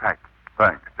for you to pack.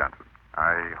 Thanks, Johnson.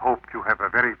 I hope you have a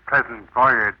very pleasant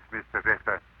voyage, Mr.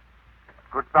 Dresser.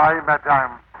 Goodbye,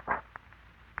 madame.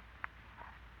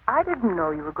 I didn't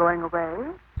know you were going away.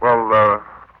 Well,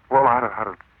 I'd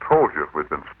have told you if we'd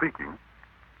been speaking.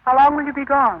 How long will you be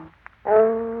gone?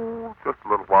 Oh, just a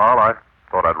little while. I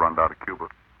thought I'd run down to Cuba.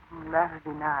 That would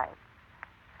be nice.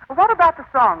 Well, what about the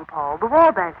song, Paul? The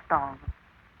Wabash song.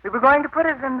 We were going to put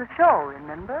it in the show,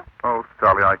 remember? Oh,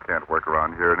 Sally, I can't work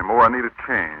around here anymore. I need a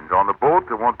change. On the boat,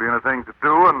 there won't be anything to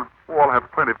do, and I'll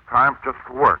have plenty of time just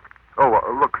for work. Oh,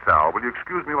 look, Sal, will you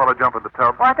excuse me while I jump in the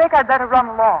tub? Well, I think I'd better run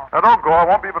along. Now, don't go. I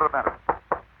won't be but a minute.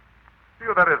 See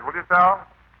who that is, will you, Sal?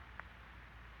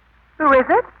 Who is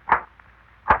it?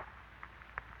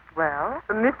 Well,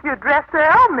 Monsieur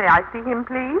Dressel, may I see him,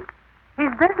 please?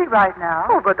 He's busy right now.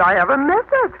 Oh, but I have a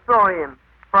message for him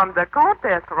from the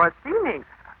Countess Rossini.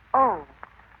 Oh.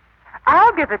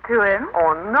 I'll give it to him.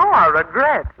 Oh, no, I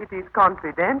regret. It is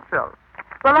confidential.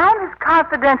 Well, I'm his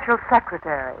confidential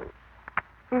secretary.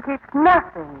 He keeps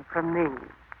nothing from me.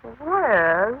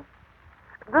 Well,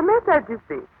 the message is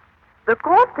this. The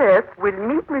Countess will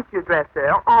meet Monsieur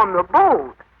Dressel on the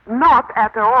boat, not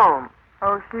at her home.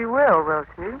 Oh, she will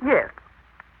she? Yes.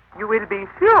 You will be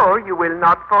sure you will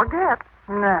not forget.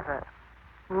 Never.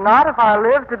 Not if I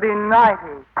live to be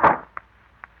 90.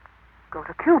 Go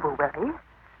to Cuba, will he?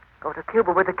 Go to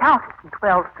Cuba with the Countess in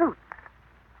 12 suits.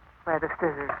 Where are the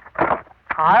scissors?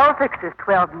 I'll fix his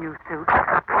 12 new suits.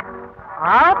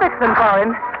 I'll fix them for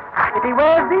him. If he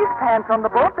wears these pants on the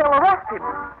boat, they'll arrest him.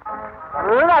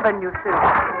 11 new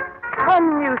suits.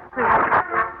 10 new suits.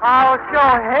 I'll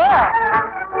show hair.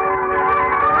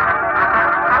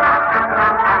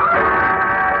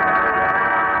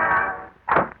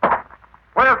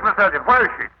 Where's Miss Elliott? Where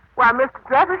is she? Why, Mr.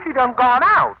 Dresser, she done gone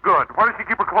out. Good. Where does she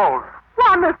keep her clothes?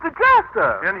 Why, Mr.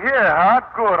 Dresser. In here, huh?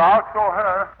 Good. I'll show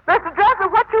her. Mr. Dresser,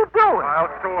 what you doing? I'll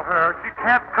show her. She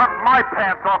can't cut my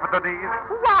pants off at the knees.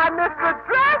 Why, Mr.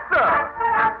 Dresser.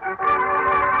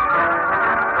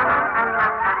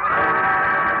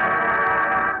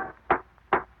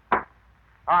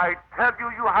 I tell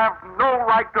you, you have no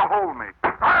right to hold me.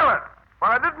 Silence! But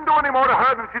I didn't do any more to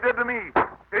her than she did to me.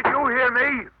 Did you hear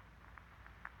me?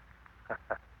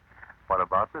 What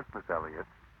about this, Miss Elliott?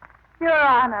 Your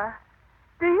Honor,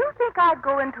 do you think I'd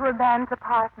go into a man's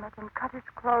apartment and cut his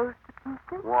clothes to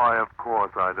pieces? Why, of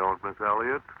course I don't, Miss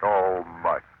Elliott. Oh,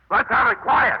 mush. Let's have it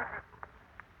quiet.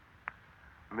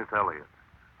 Miss Elliott,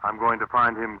 I'm going to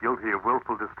find him guilty of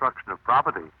willful destruction of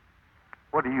property.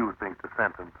 What do you think the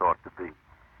sentence ought to be?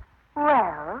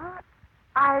 Well,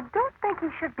 I don't think he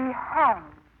should be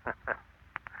hanged.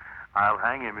 I'll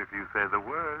hang him if you say the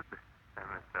word,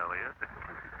 Miss Elliott.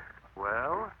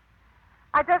 Well?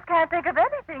 I just can't think of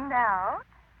anything now.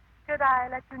 Should I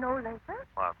let you know later?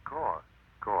 Well, of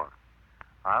course.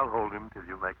 I'll hold him till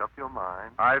you make up your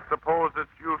mind. I suppose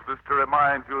it's useless to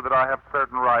remind you that I have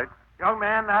certain rights. Young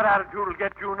man, that attitude will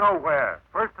get you nowhere.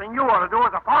 First thing you ought to do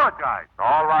is apologize.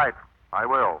 All right, I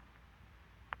will.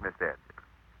 Miss Elliott.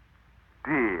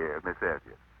 Dear Miss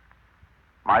Elliott,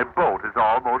 my boat is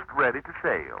almost ready to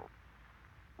sail.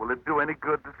 Will it do any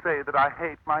good to say that I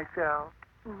hate myself?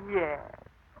 Yes.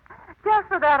 Just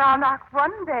for that, I'll knock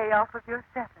one day off of your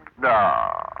sentence.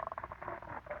 No.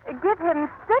 Give him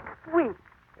 6 weeks,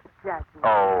 Judge.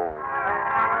 Oh.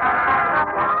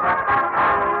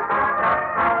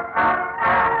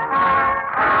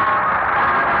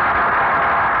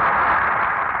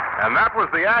 And that was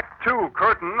the Act 2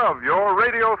 curtain of your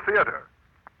radio theater.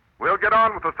 We'll get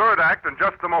on with the third act in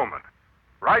just a moment.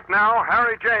 Right now,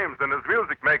 Harry James and his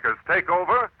music makers take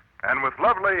over, and with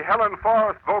lovely Helen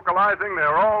Forrest vocalizing,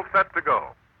 they're all set to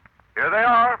go. Here they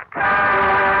are.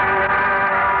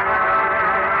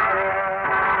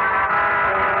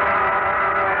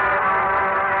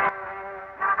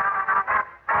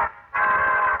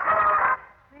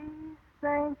 Please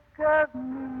think of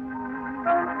me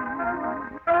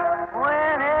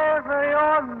whenever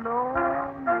you're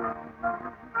lonely.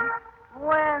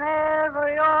 Whenever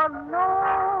you're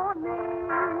lonely,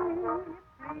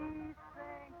 please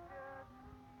think of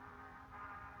me.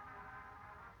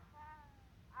 I'm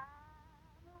away.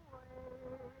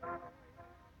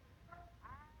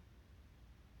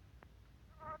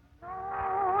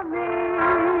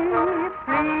 Lonely,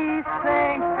 please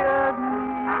think of me.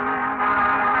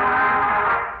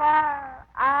 While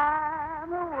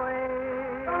I'm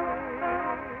away,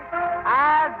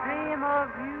 I dream of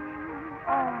you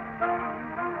only.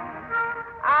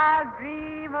 I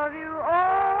dream of you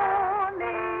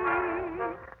only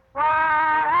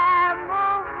while I'm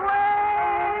away.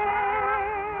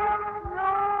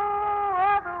 No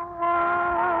other one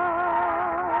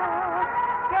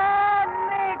can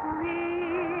make me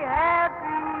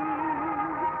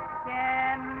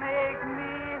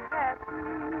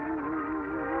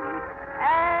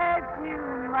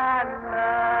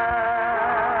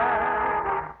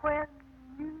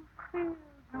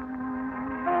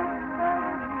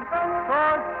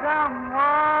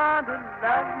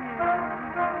of you.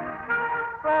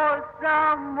 For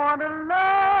someone to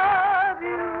love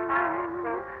you,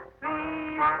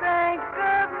 please think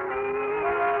of me.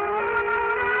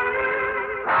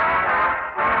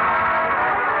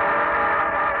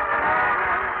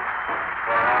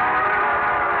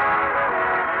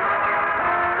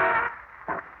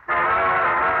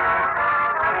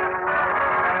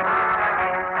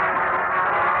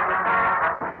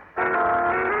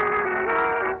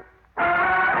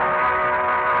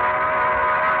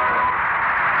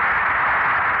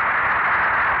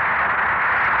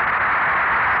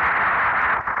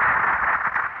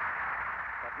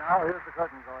 Now here's the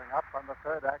curtain going up on the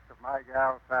third act of My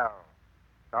Gal Sal,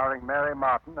 starring Mary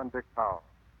Martin and Dick Powell.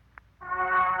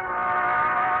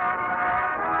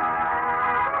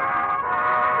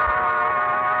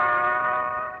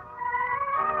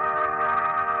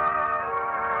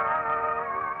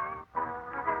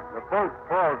 The boat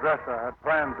Paul Dresser had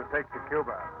planned to take to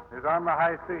Cuba is on the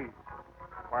high seas,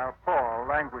 while Paul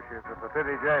languishes at the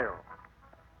city jail.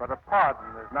 But a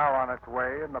pardon is now on its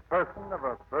way in the person of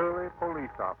a burly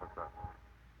police officer.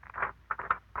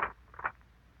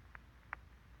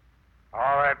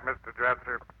 All right, Mr.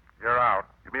 Dresser, you're out.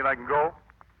 You mean I can go?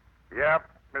 Yep,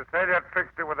 Miss Elliott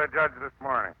fixed it with the judge this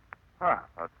morning. Huh,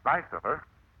 that's nice of her.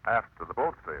 After the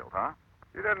boat sailed, huh?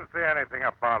 You didn't see anything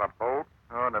about a boat.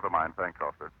 Oh, never mind. Thanks,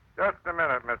 officer. Just a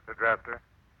minute, Mr. Dresser.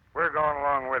 We're going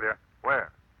along with you.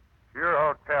 Where? To your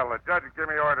hotel. The judge gave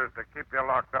me orders to keep you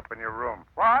locked up in your room.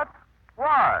 What?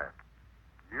 Why?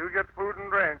 You get food and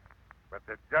drink, but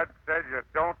the judge says you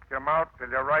don't come out till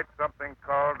you write something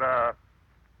called, the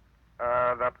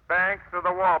Banks of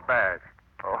the Wabash.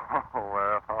 Oh,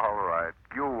 well, all right.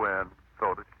 You win.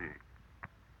 So does she.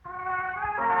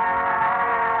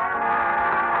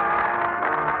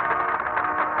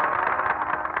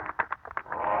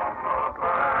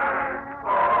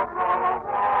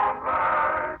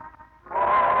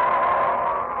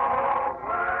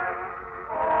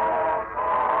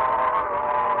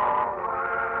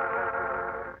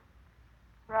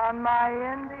 From my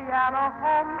Indiana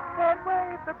homestead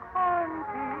wave the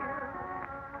cornfield.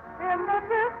 In the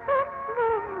distance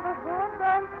bloom the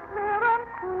woodlands clear and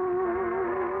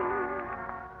cool.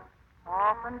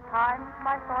 Oftentimes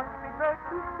my thoughts revert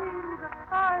to scenes of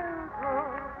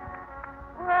childhood,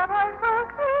 where I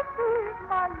first received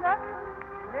my lessons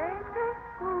nature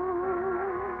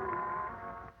school.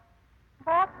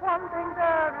 But one thing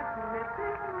there is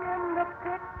missing in the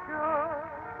picture.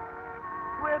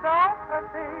 Without her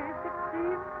face, it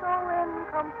seems so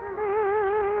incomplete.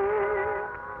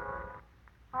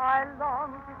 I long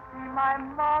to see my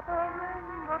mother in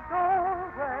the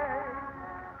doorway,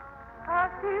 as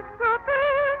she stood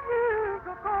there years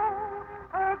ago,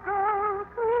 her girl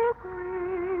to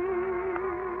greet.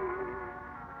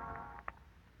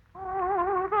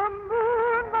 Oh, the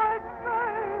moonlight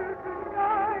shines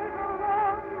tonight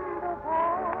along the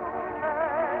water.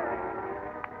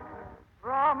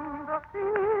 From the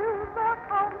fields there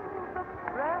comes the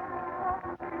breath of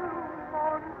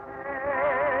newborn day.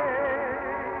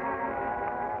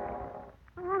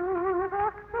 Through the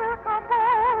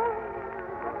sycamores,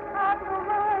 the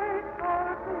candlelights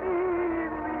are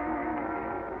gleaming.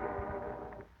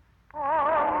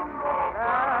 On the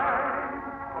banks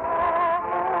of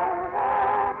the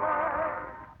Wabash,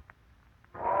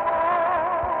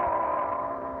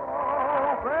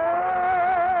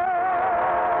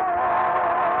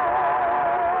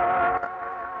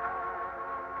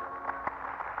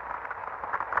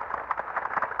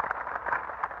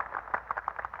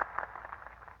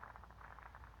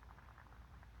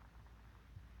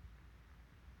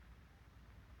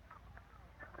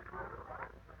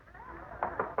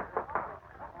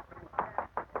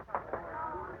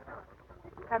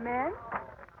 come in.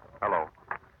 Hello.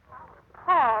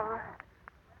 Paul.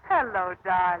 Hello,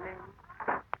 darling.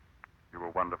 You were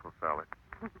wonderful, Sally.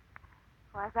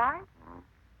 Was I?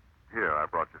 Here, I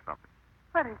brought you something.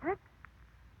 What is it?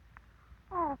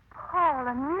 Oh, Paul,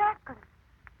 a necklace.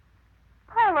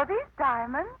 Paul, are these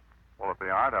diamonds? Well, if they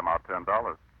aren't, I'm out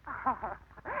 $10.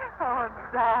 Oh,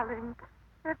 darling,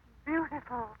 it's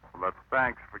beautiful. Well, that's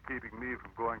thanks for keeping me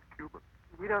from going to Cuba.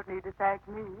 You don't need to thank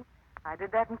me. I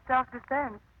did that in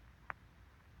self-defense.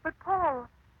 But, Paul,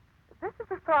 this is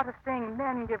the sort of thing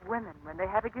men give women when they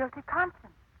have a guilty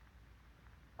conscience.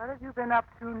 What have you been up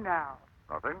to now?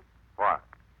 Nothing? Why?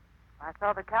 I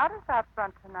saw the Countess out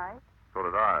front tonight. So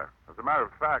did I. As a matter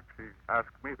of fact, she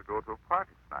asked me to go to a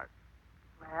party tonight.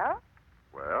 Well,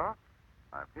 Well,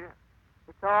 I'm here.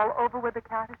 it's all over with the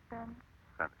Countess, then?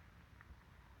 Finished.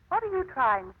 What are you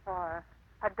trying for?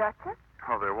 A duchess?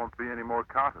 Oh, there won't be any more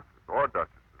countesses or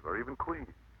duchesses or even queens.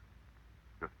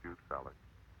 Just you, Sally.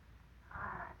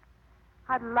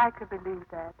 I'd like to believe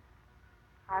that.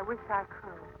 I wish I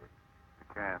could. You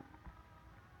can't.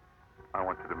 I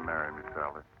want you to marry me,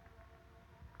 Sally.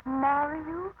 Marry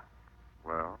you?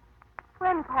 Well?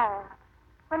 When, Paul?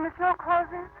 When the show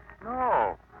closes?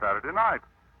 No, Saturday night.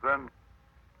 Then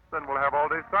we'll have all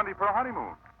day Sunday for a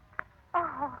honeymoon.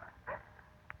 Oh,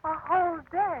 a whole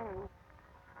day.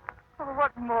 Oh,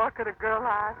 what more could a girl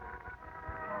ask?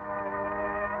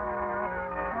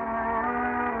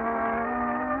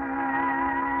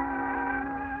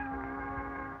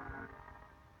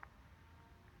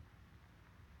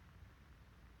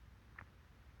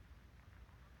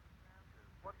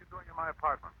 What are you doing in my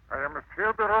apartment? I am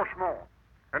Monsieur de Rochemont,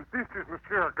 and this is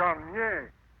Monsieur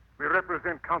Garnier. We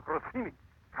represent Count Rossini.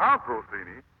 Count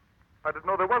Rossini? I didn't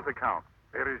know there was a count.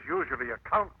 There is usually a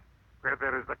count where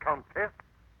there is a countess.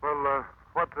 Well,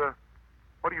 what are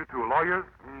you two, lawyers?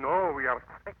 No, we are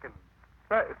seconds.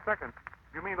 Second?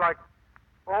 You mean like...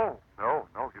 Oh, no,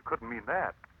 you couldn't mean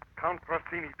that. Count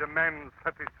Rossini demands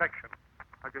satisfaction.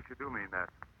 I guess you do mean that.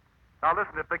 Now,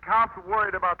 listen, if the Count's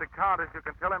worried about the Countess, you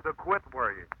can tell him to quit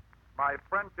worrying. My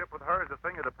friendship with her is a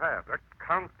thing of the past. The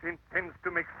Count intends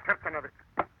to make certain of it.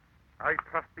 I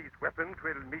trust these weapons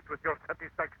will meet with your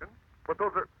satisfaction. But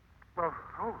those are... Well,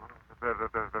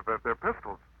 they're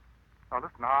pistols. Now,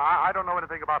 listen, I don't know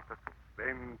anything about pistols.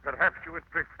 Then perhaps you would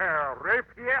prefer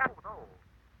rapier? No.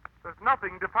 There's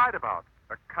nothing to fight about.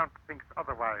 The Count thinks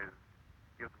otherwise.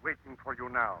 He is waiting for you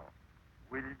now.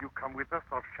 Will you come with us,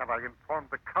 or shall I inform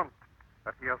the Count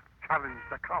that he has challenged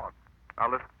the cards? Now,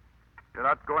 listen, you're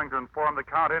not going to inform the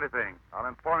Count anything. I'll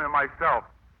inform him myself.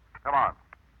 Come on.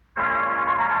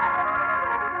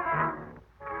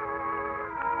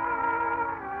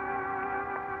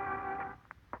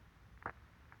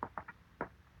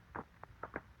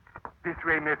 This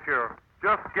way, monsieur.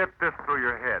 Just get this through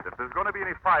your head. If there's going to be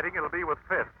any fighting, it'll be with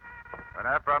fists. And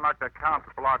after I knock the Count's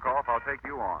block off, I'll take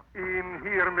you on. In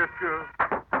here, monsieur.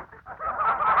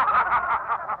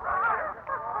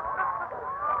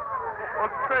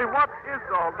 Well, say, what is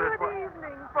all this? Good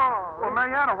evening, Paul. Well,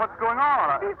 Mariana, what's going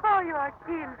on? Before you are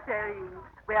killed, Cherie,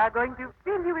 we are going to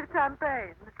fill you with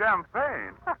champagne.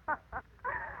 Champagne?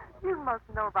 You must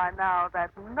know by now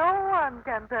that no one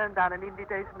can turn down an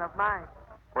invitation of mine.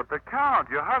 But the Count,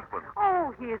 your husband.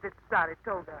 Oh, he is at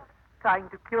Saratoga, trying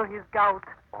to cure his gout.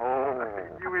 Oh.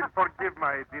 You will forgive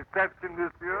my deception,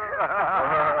 monsieur.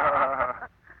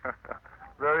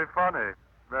 Very funny.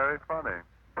 Very funny.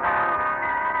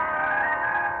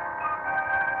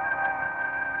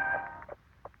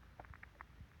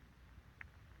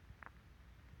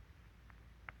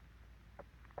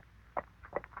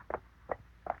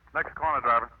 Next corner,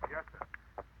 driver. Yes, sir.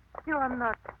 You are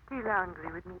not still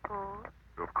angry with me, Paul?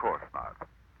 Of course not.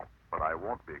 But I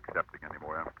won't be accepting any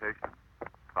more invitations.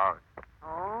 Sorry.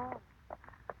 Oh,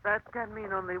 that can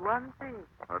mean only one thing.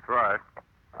 That's right.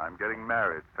 I'm getting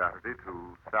married Saturday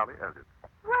to Sally Elliott.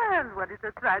 Well, what is so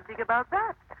tragic about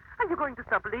that? Are you going to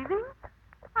stop leaving?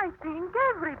 I think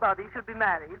everybody should be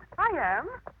married. I am.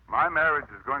 My marriage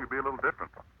is going to be a little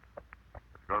different.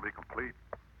 It's going to be complete,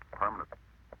 permanent.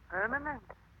 Permanent.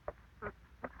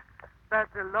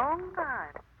 That's a long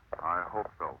time. I hope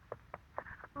so.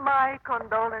 My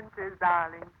condolences,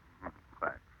 darling.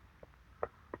 Thanks.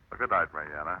 Well, good night,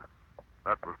 Mariana.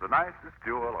 That was the nicest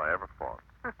duel I ever fought.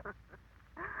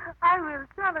 I will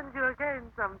challenge you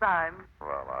again sometime.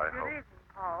 Well, I Good hope. evening,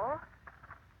 Paul.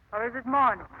 Or is it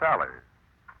morning? Sally.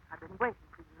 I've been waiting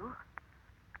for you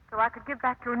so I could give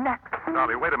back your neck.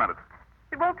 Sally, wait a minute.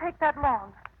 It won't take that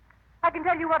long. I can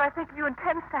tell you what I think of you in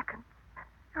 10 seconds.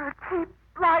 You're a cheap,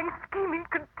 lying, scheming,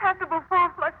 contemptible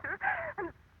four-flusher,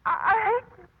 and I hate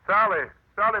you. Sally,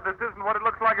 this isn't what it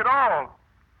looks like at all.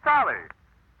 Sally.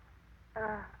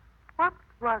 What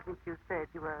was it you said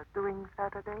you were doing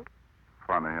Saturday?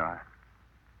 Funny,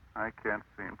 I can't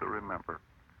seem to remember.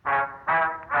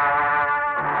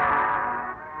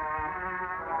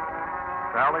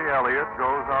 Sally Elliott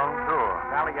goes on tour.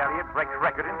 Sally Elliott breaks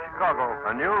record in Chicago.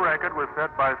 A new record was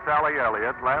set by Sally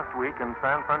Elliott last week in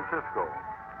San Francisco.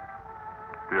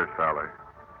 Dear Sally,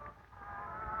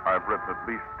 I've written at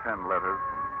least 10 letters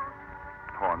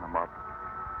and torn them up.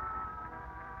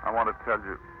 I want to tell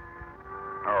you...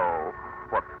 Oh,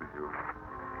 what's the use?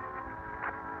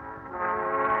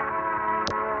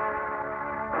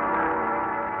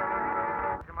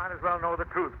 You might as well know the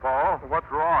truth, Paul.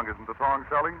 What's wrong? Isn't the song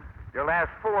selling? Your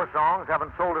last 4 songs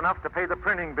haven't sold enough to pay the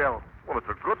printing bill. Well, it's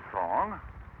a good song.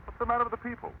 What's the matter with the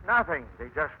people? Nothing. They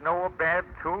just know a bad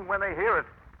tune when they hear it.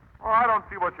 Oh, I don't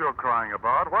see what you're crying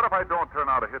about. What if I don't turn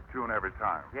out a hit tune every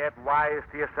time? Get wise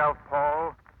to yourself,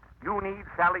 Paul. You need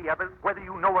Sally Evans, whether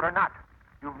you know it or not.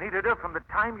 You've needed her from the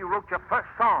time you wrote your first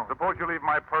song. Suppose you leave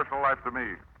my personal life to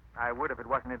me. I would if it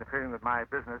wasn't interfering with my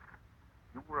business.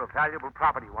 You were a valuable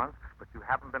property once, but you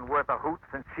haven't been worth a hoot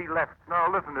since she left. No,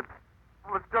 listen, it's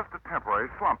just a temporary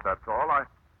slump, that's all.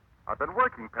 I've been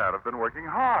working, Pat. I've been working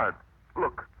hard.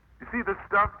 Look, you see this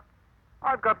stuff?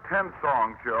 I've got 10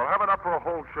 songs here. I'll have enough for a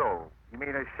whole show. You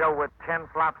mean a show with 10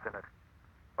 flops in it?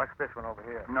 What's this one over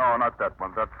here? No, not that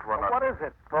one. That's one. What is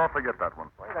it? Oh, forget that one.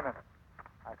 Wait a minute.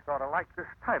 I sort of like this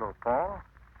title, Paul.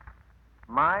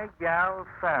 My Gal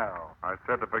Sal. I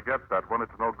said to forget that one.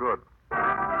 It's no good. I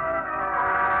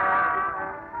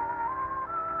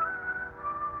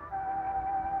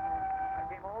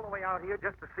came all the way out here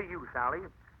just to see you, Sally.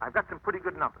 I've got some pretty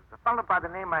good numbers. A fellow by the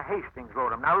name of Hastings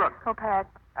wrote them. Now, look. Oh, Pat,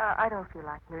 I don't feel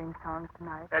like hearing songs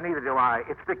tonight. Neither do I.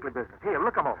 It's strictly business. Here,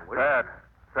 look them over, will you? Pat,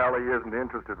 Sally isn't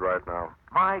interested right now.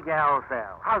 My Gal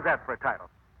Sal. How's that for a title?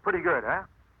 Pretty good, huh?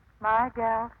 My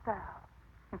Gal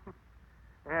Sal.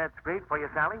 That's great for you,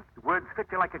 Sally. The words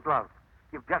fit you like a glove.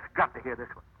 You've just got to hear this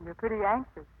one. You're pretty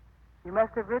anxious. You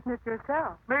must have written it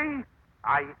yourself. Me?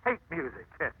 I hate music.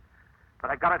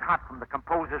 But I got it hot from the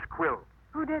composer's quill.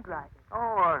 Who did write it? Oh,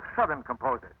 a southern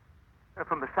composer.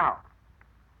 From the South.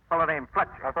 A fellow named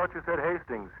Fletcher. I thought you said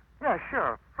Hastings. Yeah,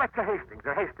 sure. Fletcher Hastings,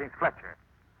 or Hastings Fletcher.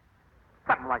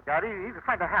 Something like that. He's a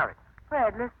friend of Harry.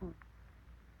 Fred, listen.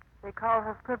 They call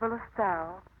her Frivolous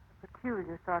Sal, a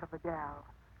peculiar sort of a gal.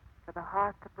 With a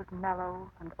heart that was mellow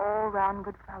and all-round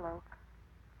good fellow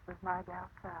was my Gal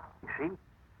Sal. You see?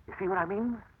 You see what I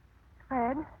mean?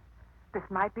 Fred, this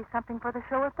might be something for the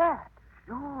show at that.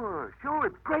 Sure.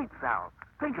 It's great, Sal.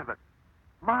 Think of it.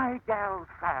 My Gal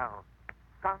Sal,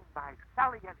 sung by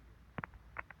Sally Elliott.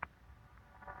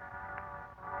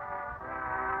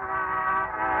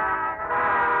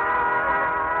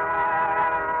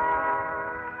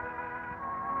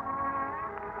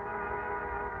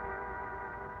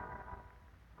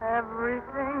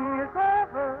 Everything is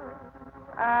over,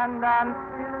 and I'm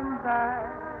feeling bad.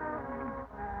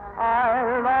 I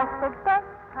lost the best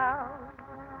house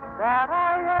that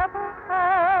I ever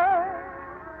had.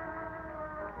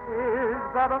 Is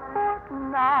but a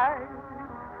fortnight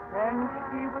since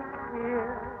she was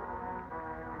here.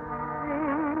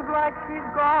 Seems like she's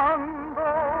gone,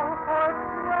 though, for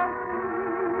 20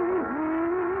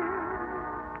 years.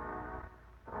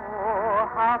 Oh,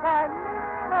 how I miss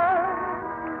her,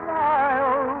 my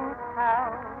old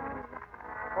pal.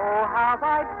 Oh, how I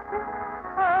miss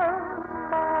her,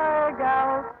 my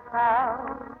Gal Sal.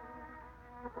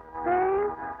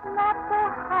 She's not so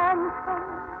handsome,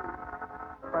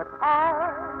 but I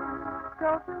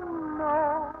doesn't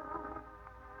know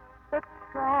that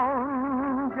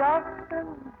shone just as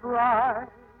bright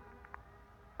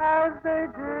as they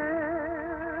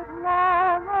did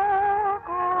long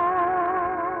ago.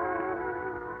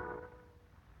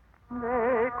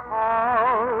 They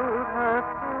called her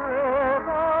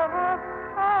Frivolous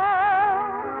Sal,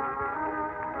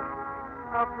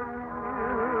 a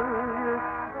peculiar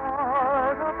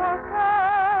sort of a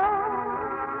gal,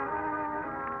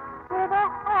 with a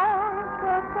heart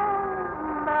that goes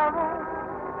mellow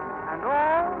and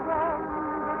all round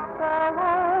the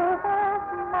fellow was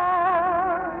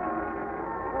mine.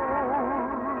 Oh,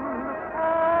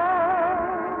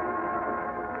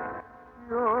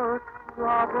 your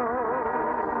troubles,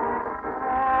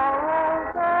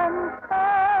 sorrows, and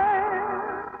pain,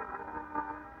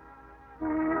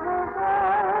 she was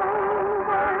always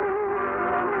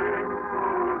willing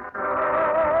to share.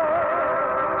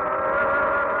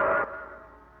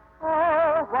 For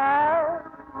a while,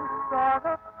 sort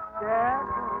of dead,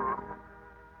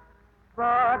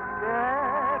 but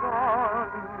dead on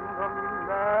the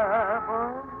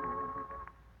level.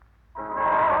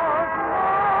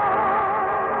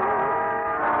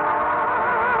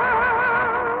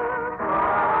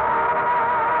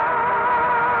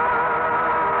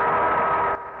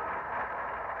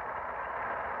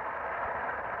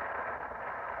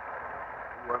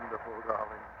 Wonderful,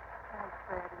 darling. Thanks,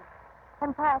 Freddie.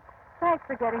 And Pat, thanks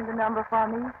for getting the number for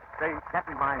me. Say, that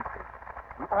reminds me.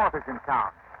 The author's in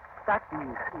town. That he's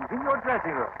in your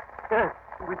dressing room. Yes,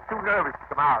 he was too nervous to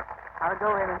come out. I'll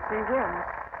go in and see him.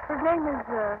 His name is,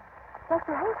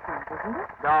 Dr. Hastings, isn't it?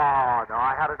 No,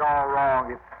 I had it all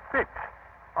wrong. It's Fitch.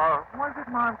 Or was it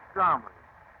Montgomery?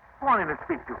 Go on in and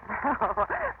speak to him.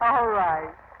 All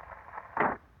right.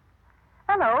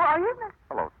 Hello, are you Miss...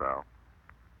 Hello, Sal.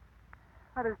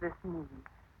 What does this mean?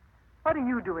 What are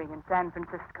you doing in San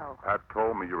Francisco? Pat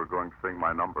told me you were going to sing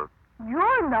my number.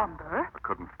 Your number? I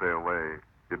couldn't stay away.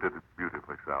 You did it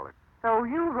beautifully, Sally. So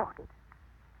you wrote it.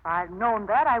 If I'd known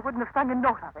that, I wouldn't have sung a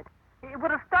note of it. It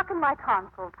would have stuck in my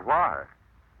tonsils. Why?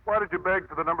 Why did you beg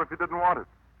for the number if you didn't want it?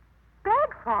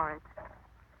 Beg for it.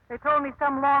 They told me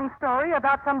some long story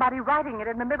about somebody writing it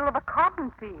in the middle of a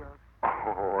cotton field.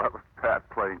 Oh, that was Pat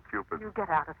playing Cupid. You get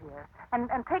out of here. And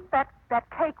take that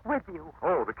cake with you.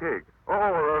 Oh, the cake.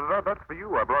 Oh, that's for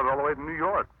you. I brought it all the way from New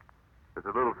York. It's a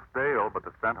little stale, but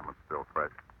the sentiment's still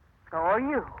fresh. So are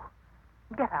you.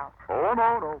 Get out. Oh,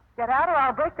 no. Get out or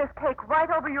I'll break this cake right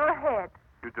over your head.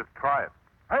 You just try it.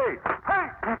 Hey!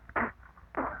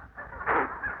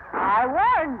 I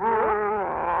warned you.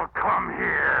 Oh, come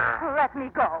here. Let me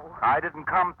go. I didn't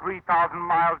come 3,000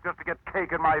 miles just to get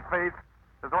cake in my face.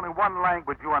 There's only one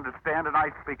language you understand, and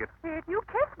I speak it. If you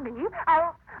kiss me,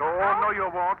 I'll... No, you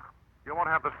won't. You won't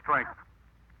have the strength.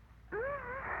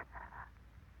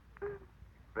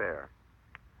 There.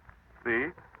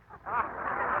 See?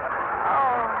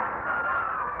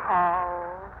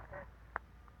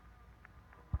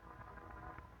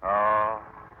 Oh,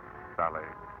 Sally.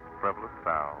 Frivolous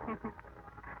Sal.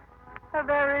 A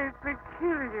very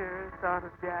peculiar sort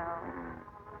of gal.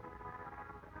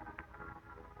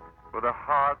 With a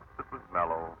heart that was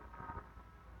mellow.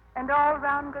 And all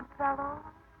round good fellow?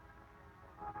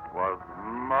 Was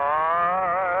my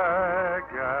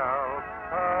Gal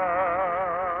Sal.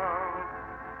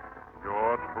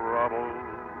 Your troubles,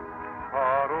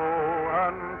 sorrow,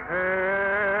 and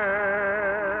care.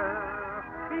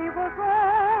 He was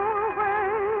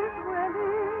always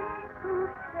willing to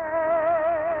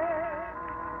share.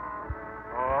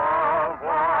 A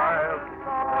wild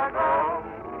sort of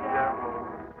yellow.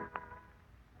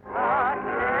 But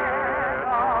yet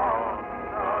on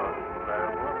the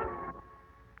level.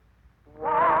 Was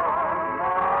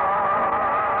my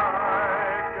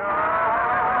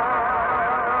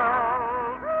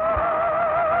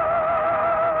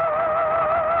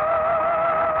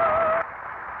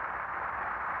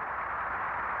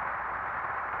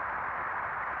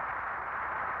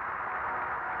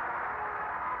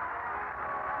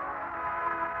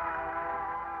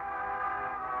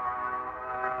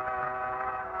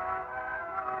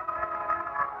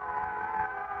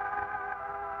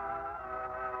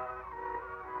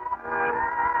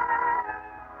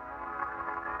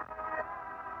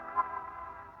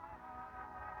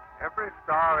Every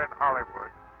star in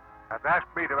Hollywood has asked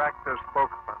me to act as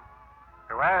spokesman,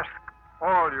 to ask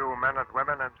all you men and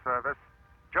women in service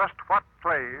just what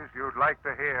plays you'd like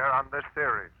to hear on this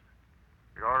series.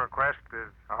 Your request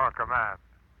is our command.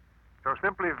 So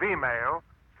simply V-mail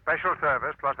Special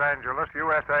Service, Los Angeles,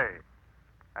 USA,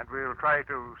 and we'll try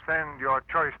to send your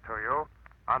choice to you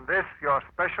on this, your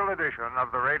special edition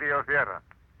of the Radio Theatre.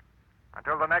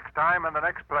 Until the next time and the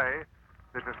next play,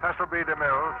 this is Cecil B.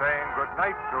 DeMille saying good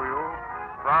night to you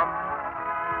from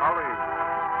Hollywood.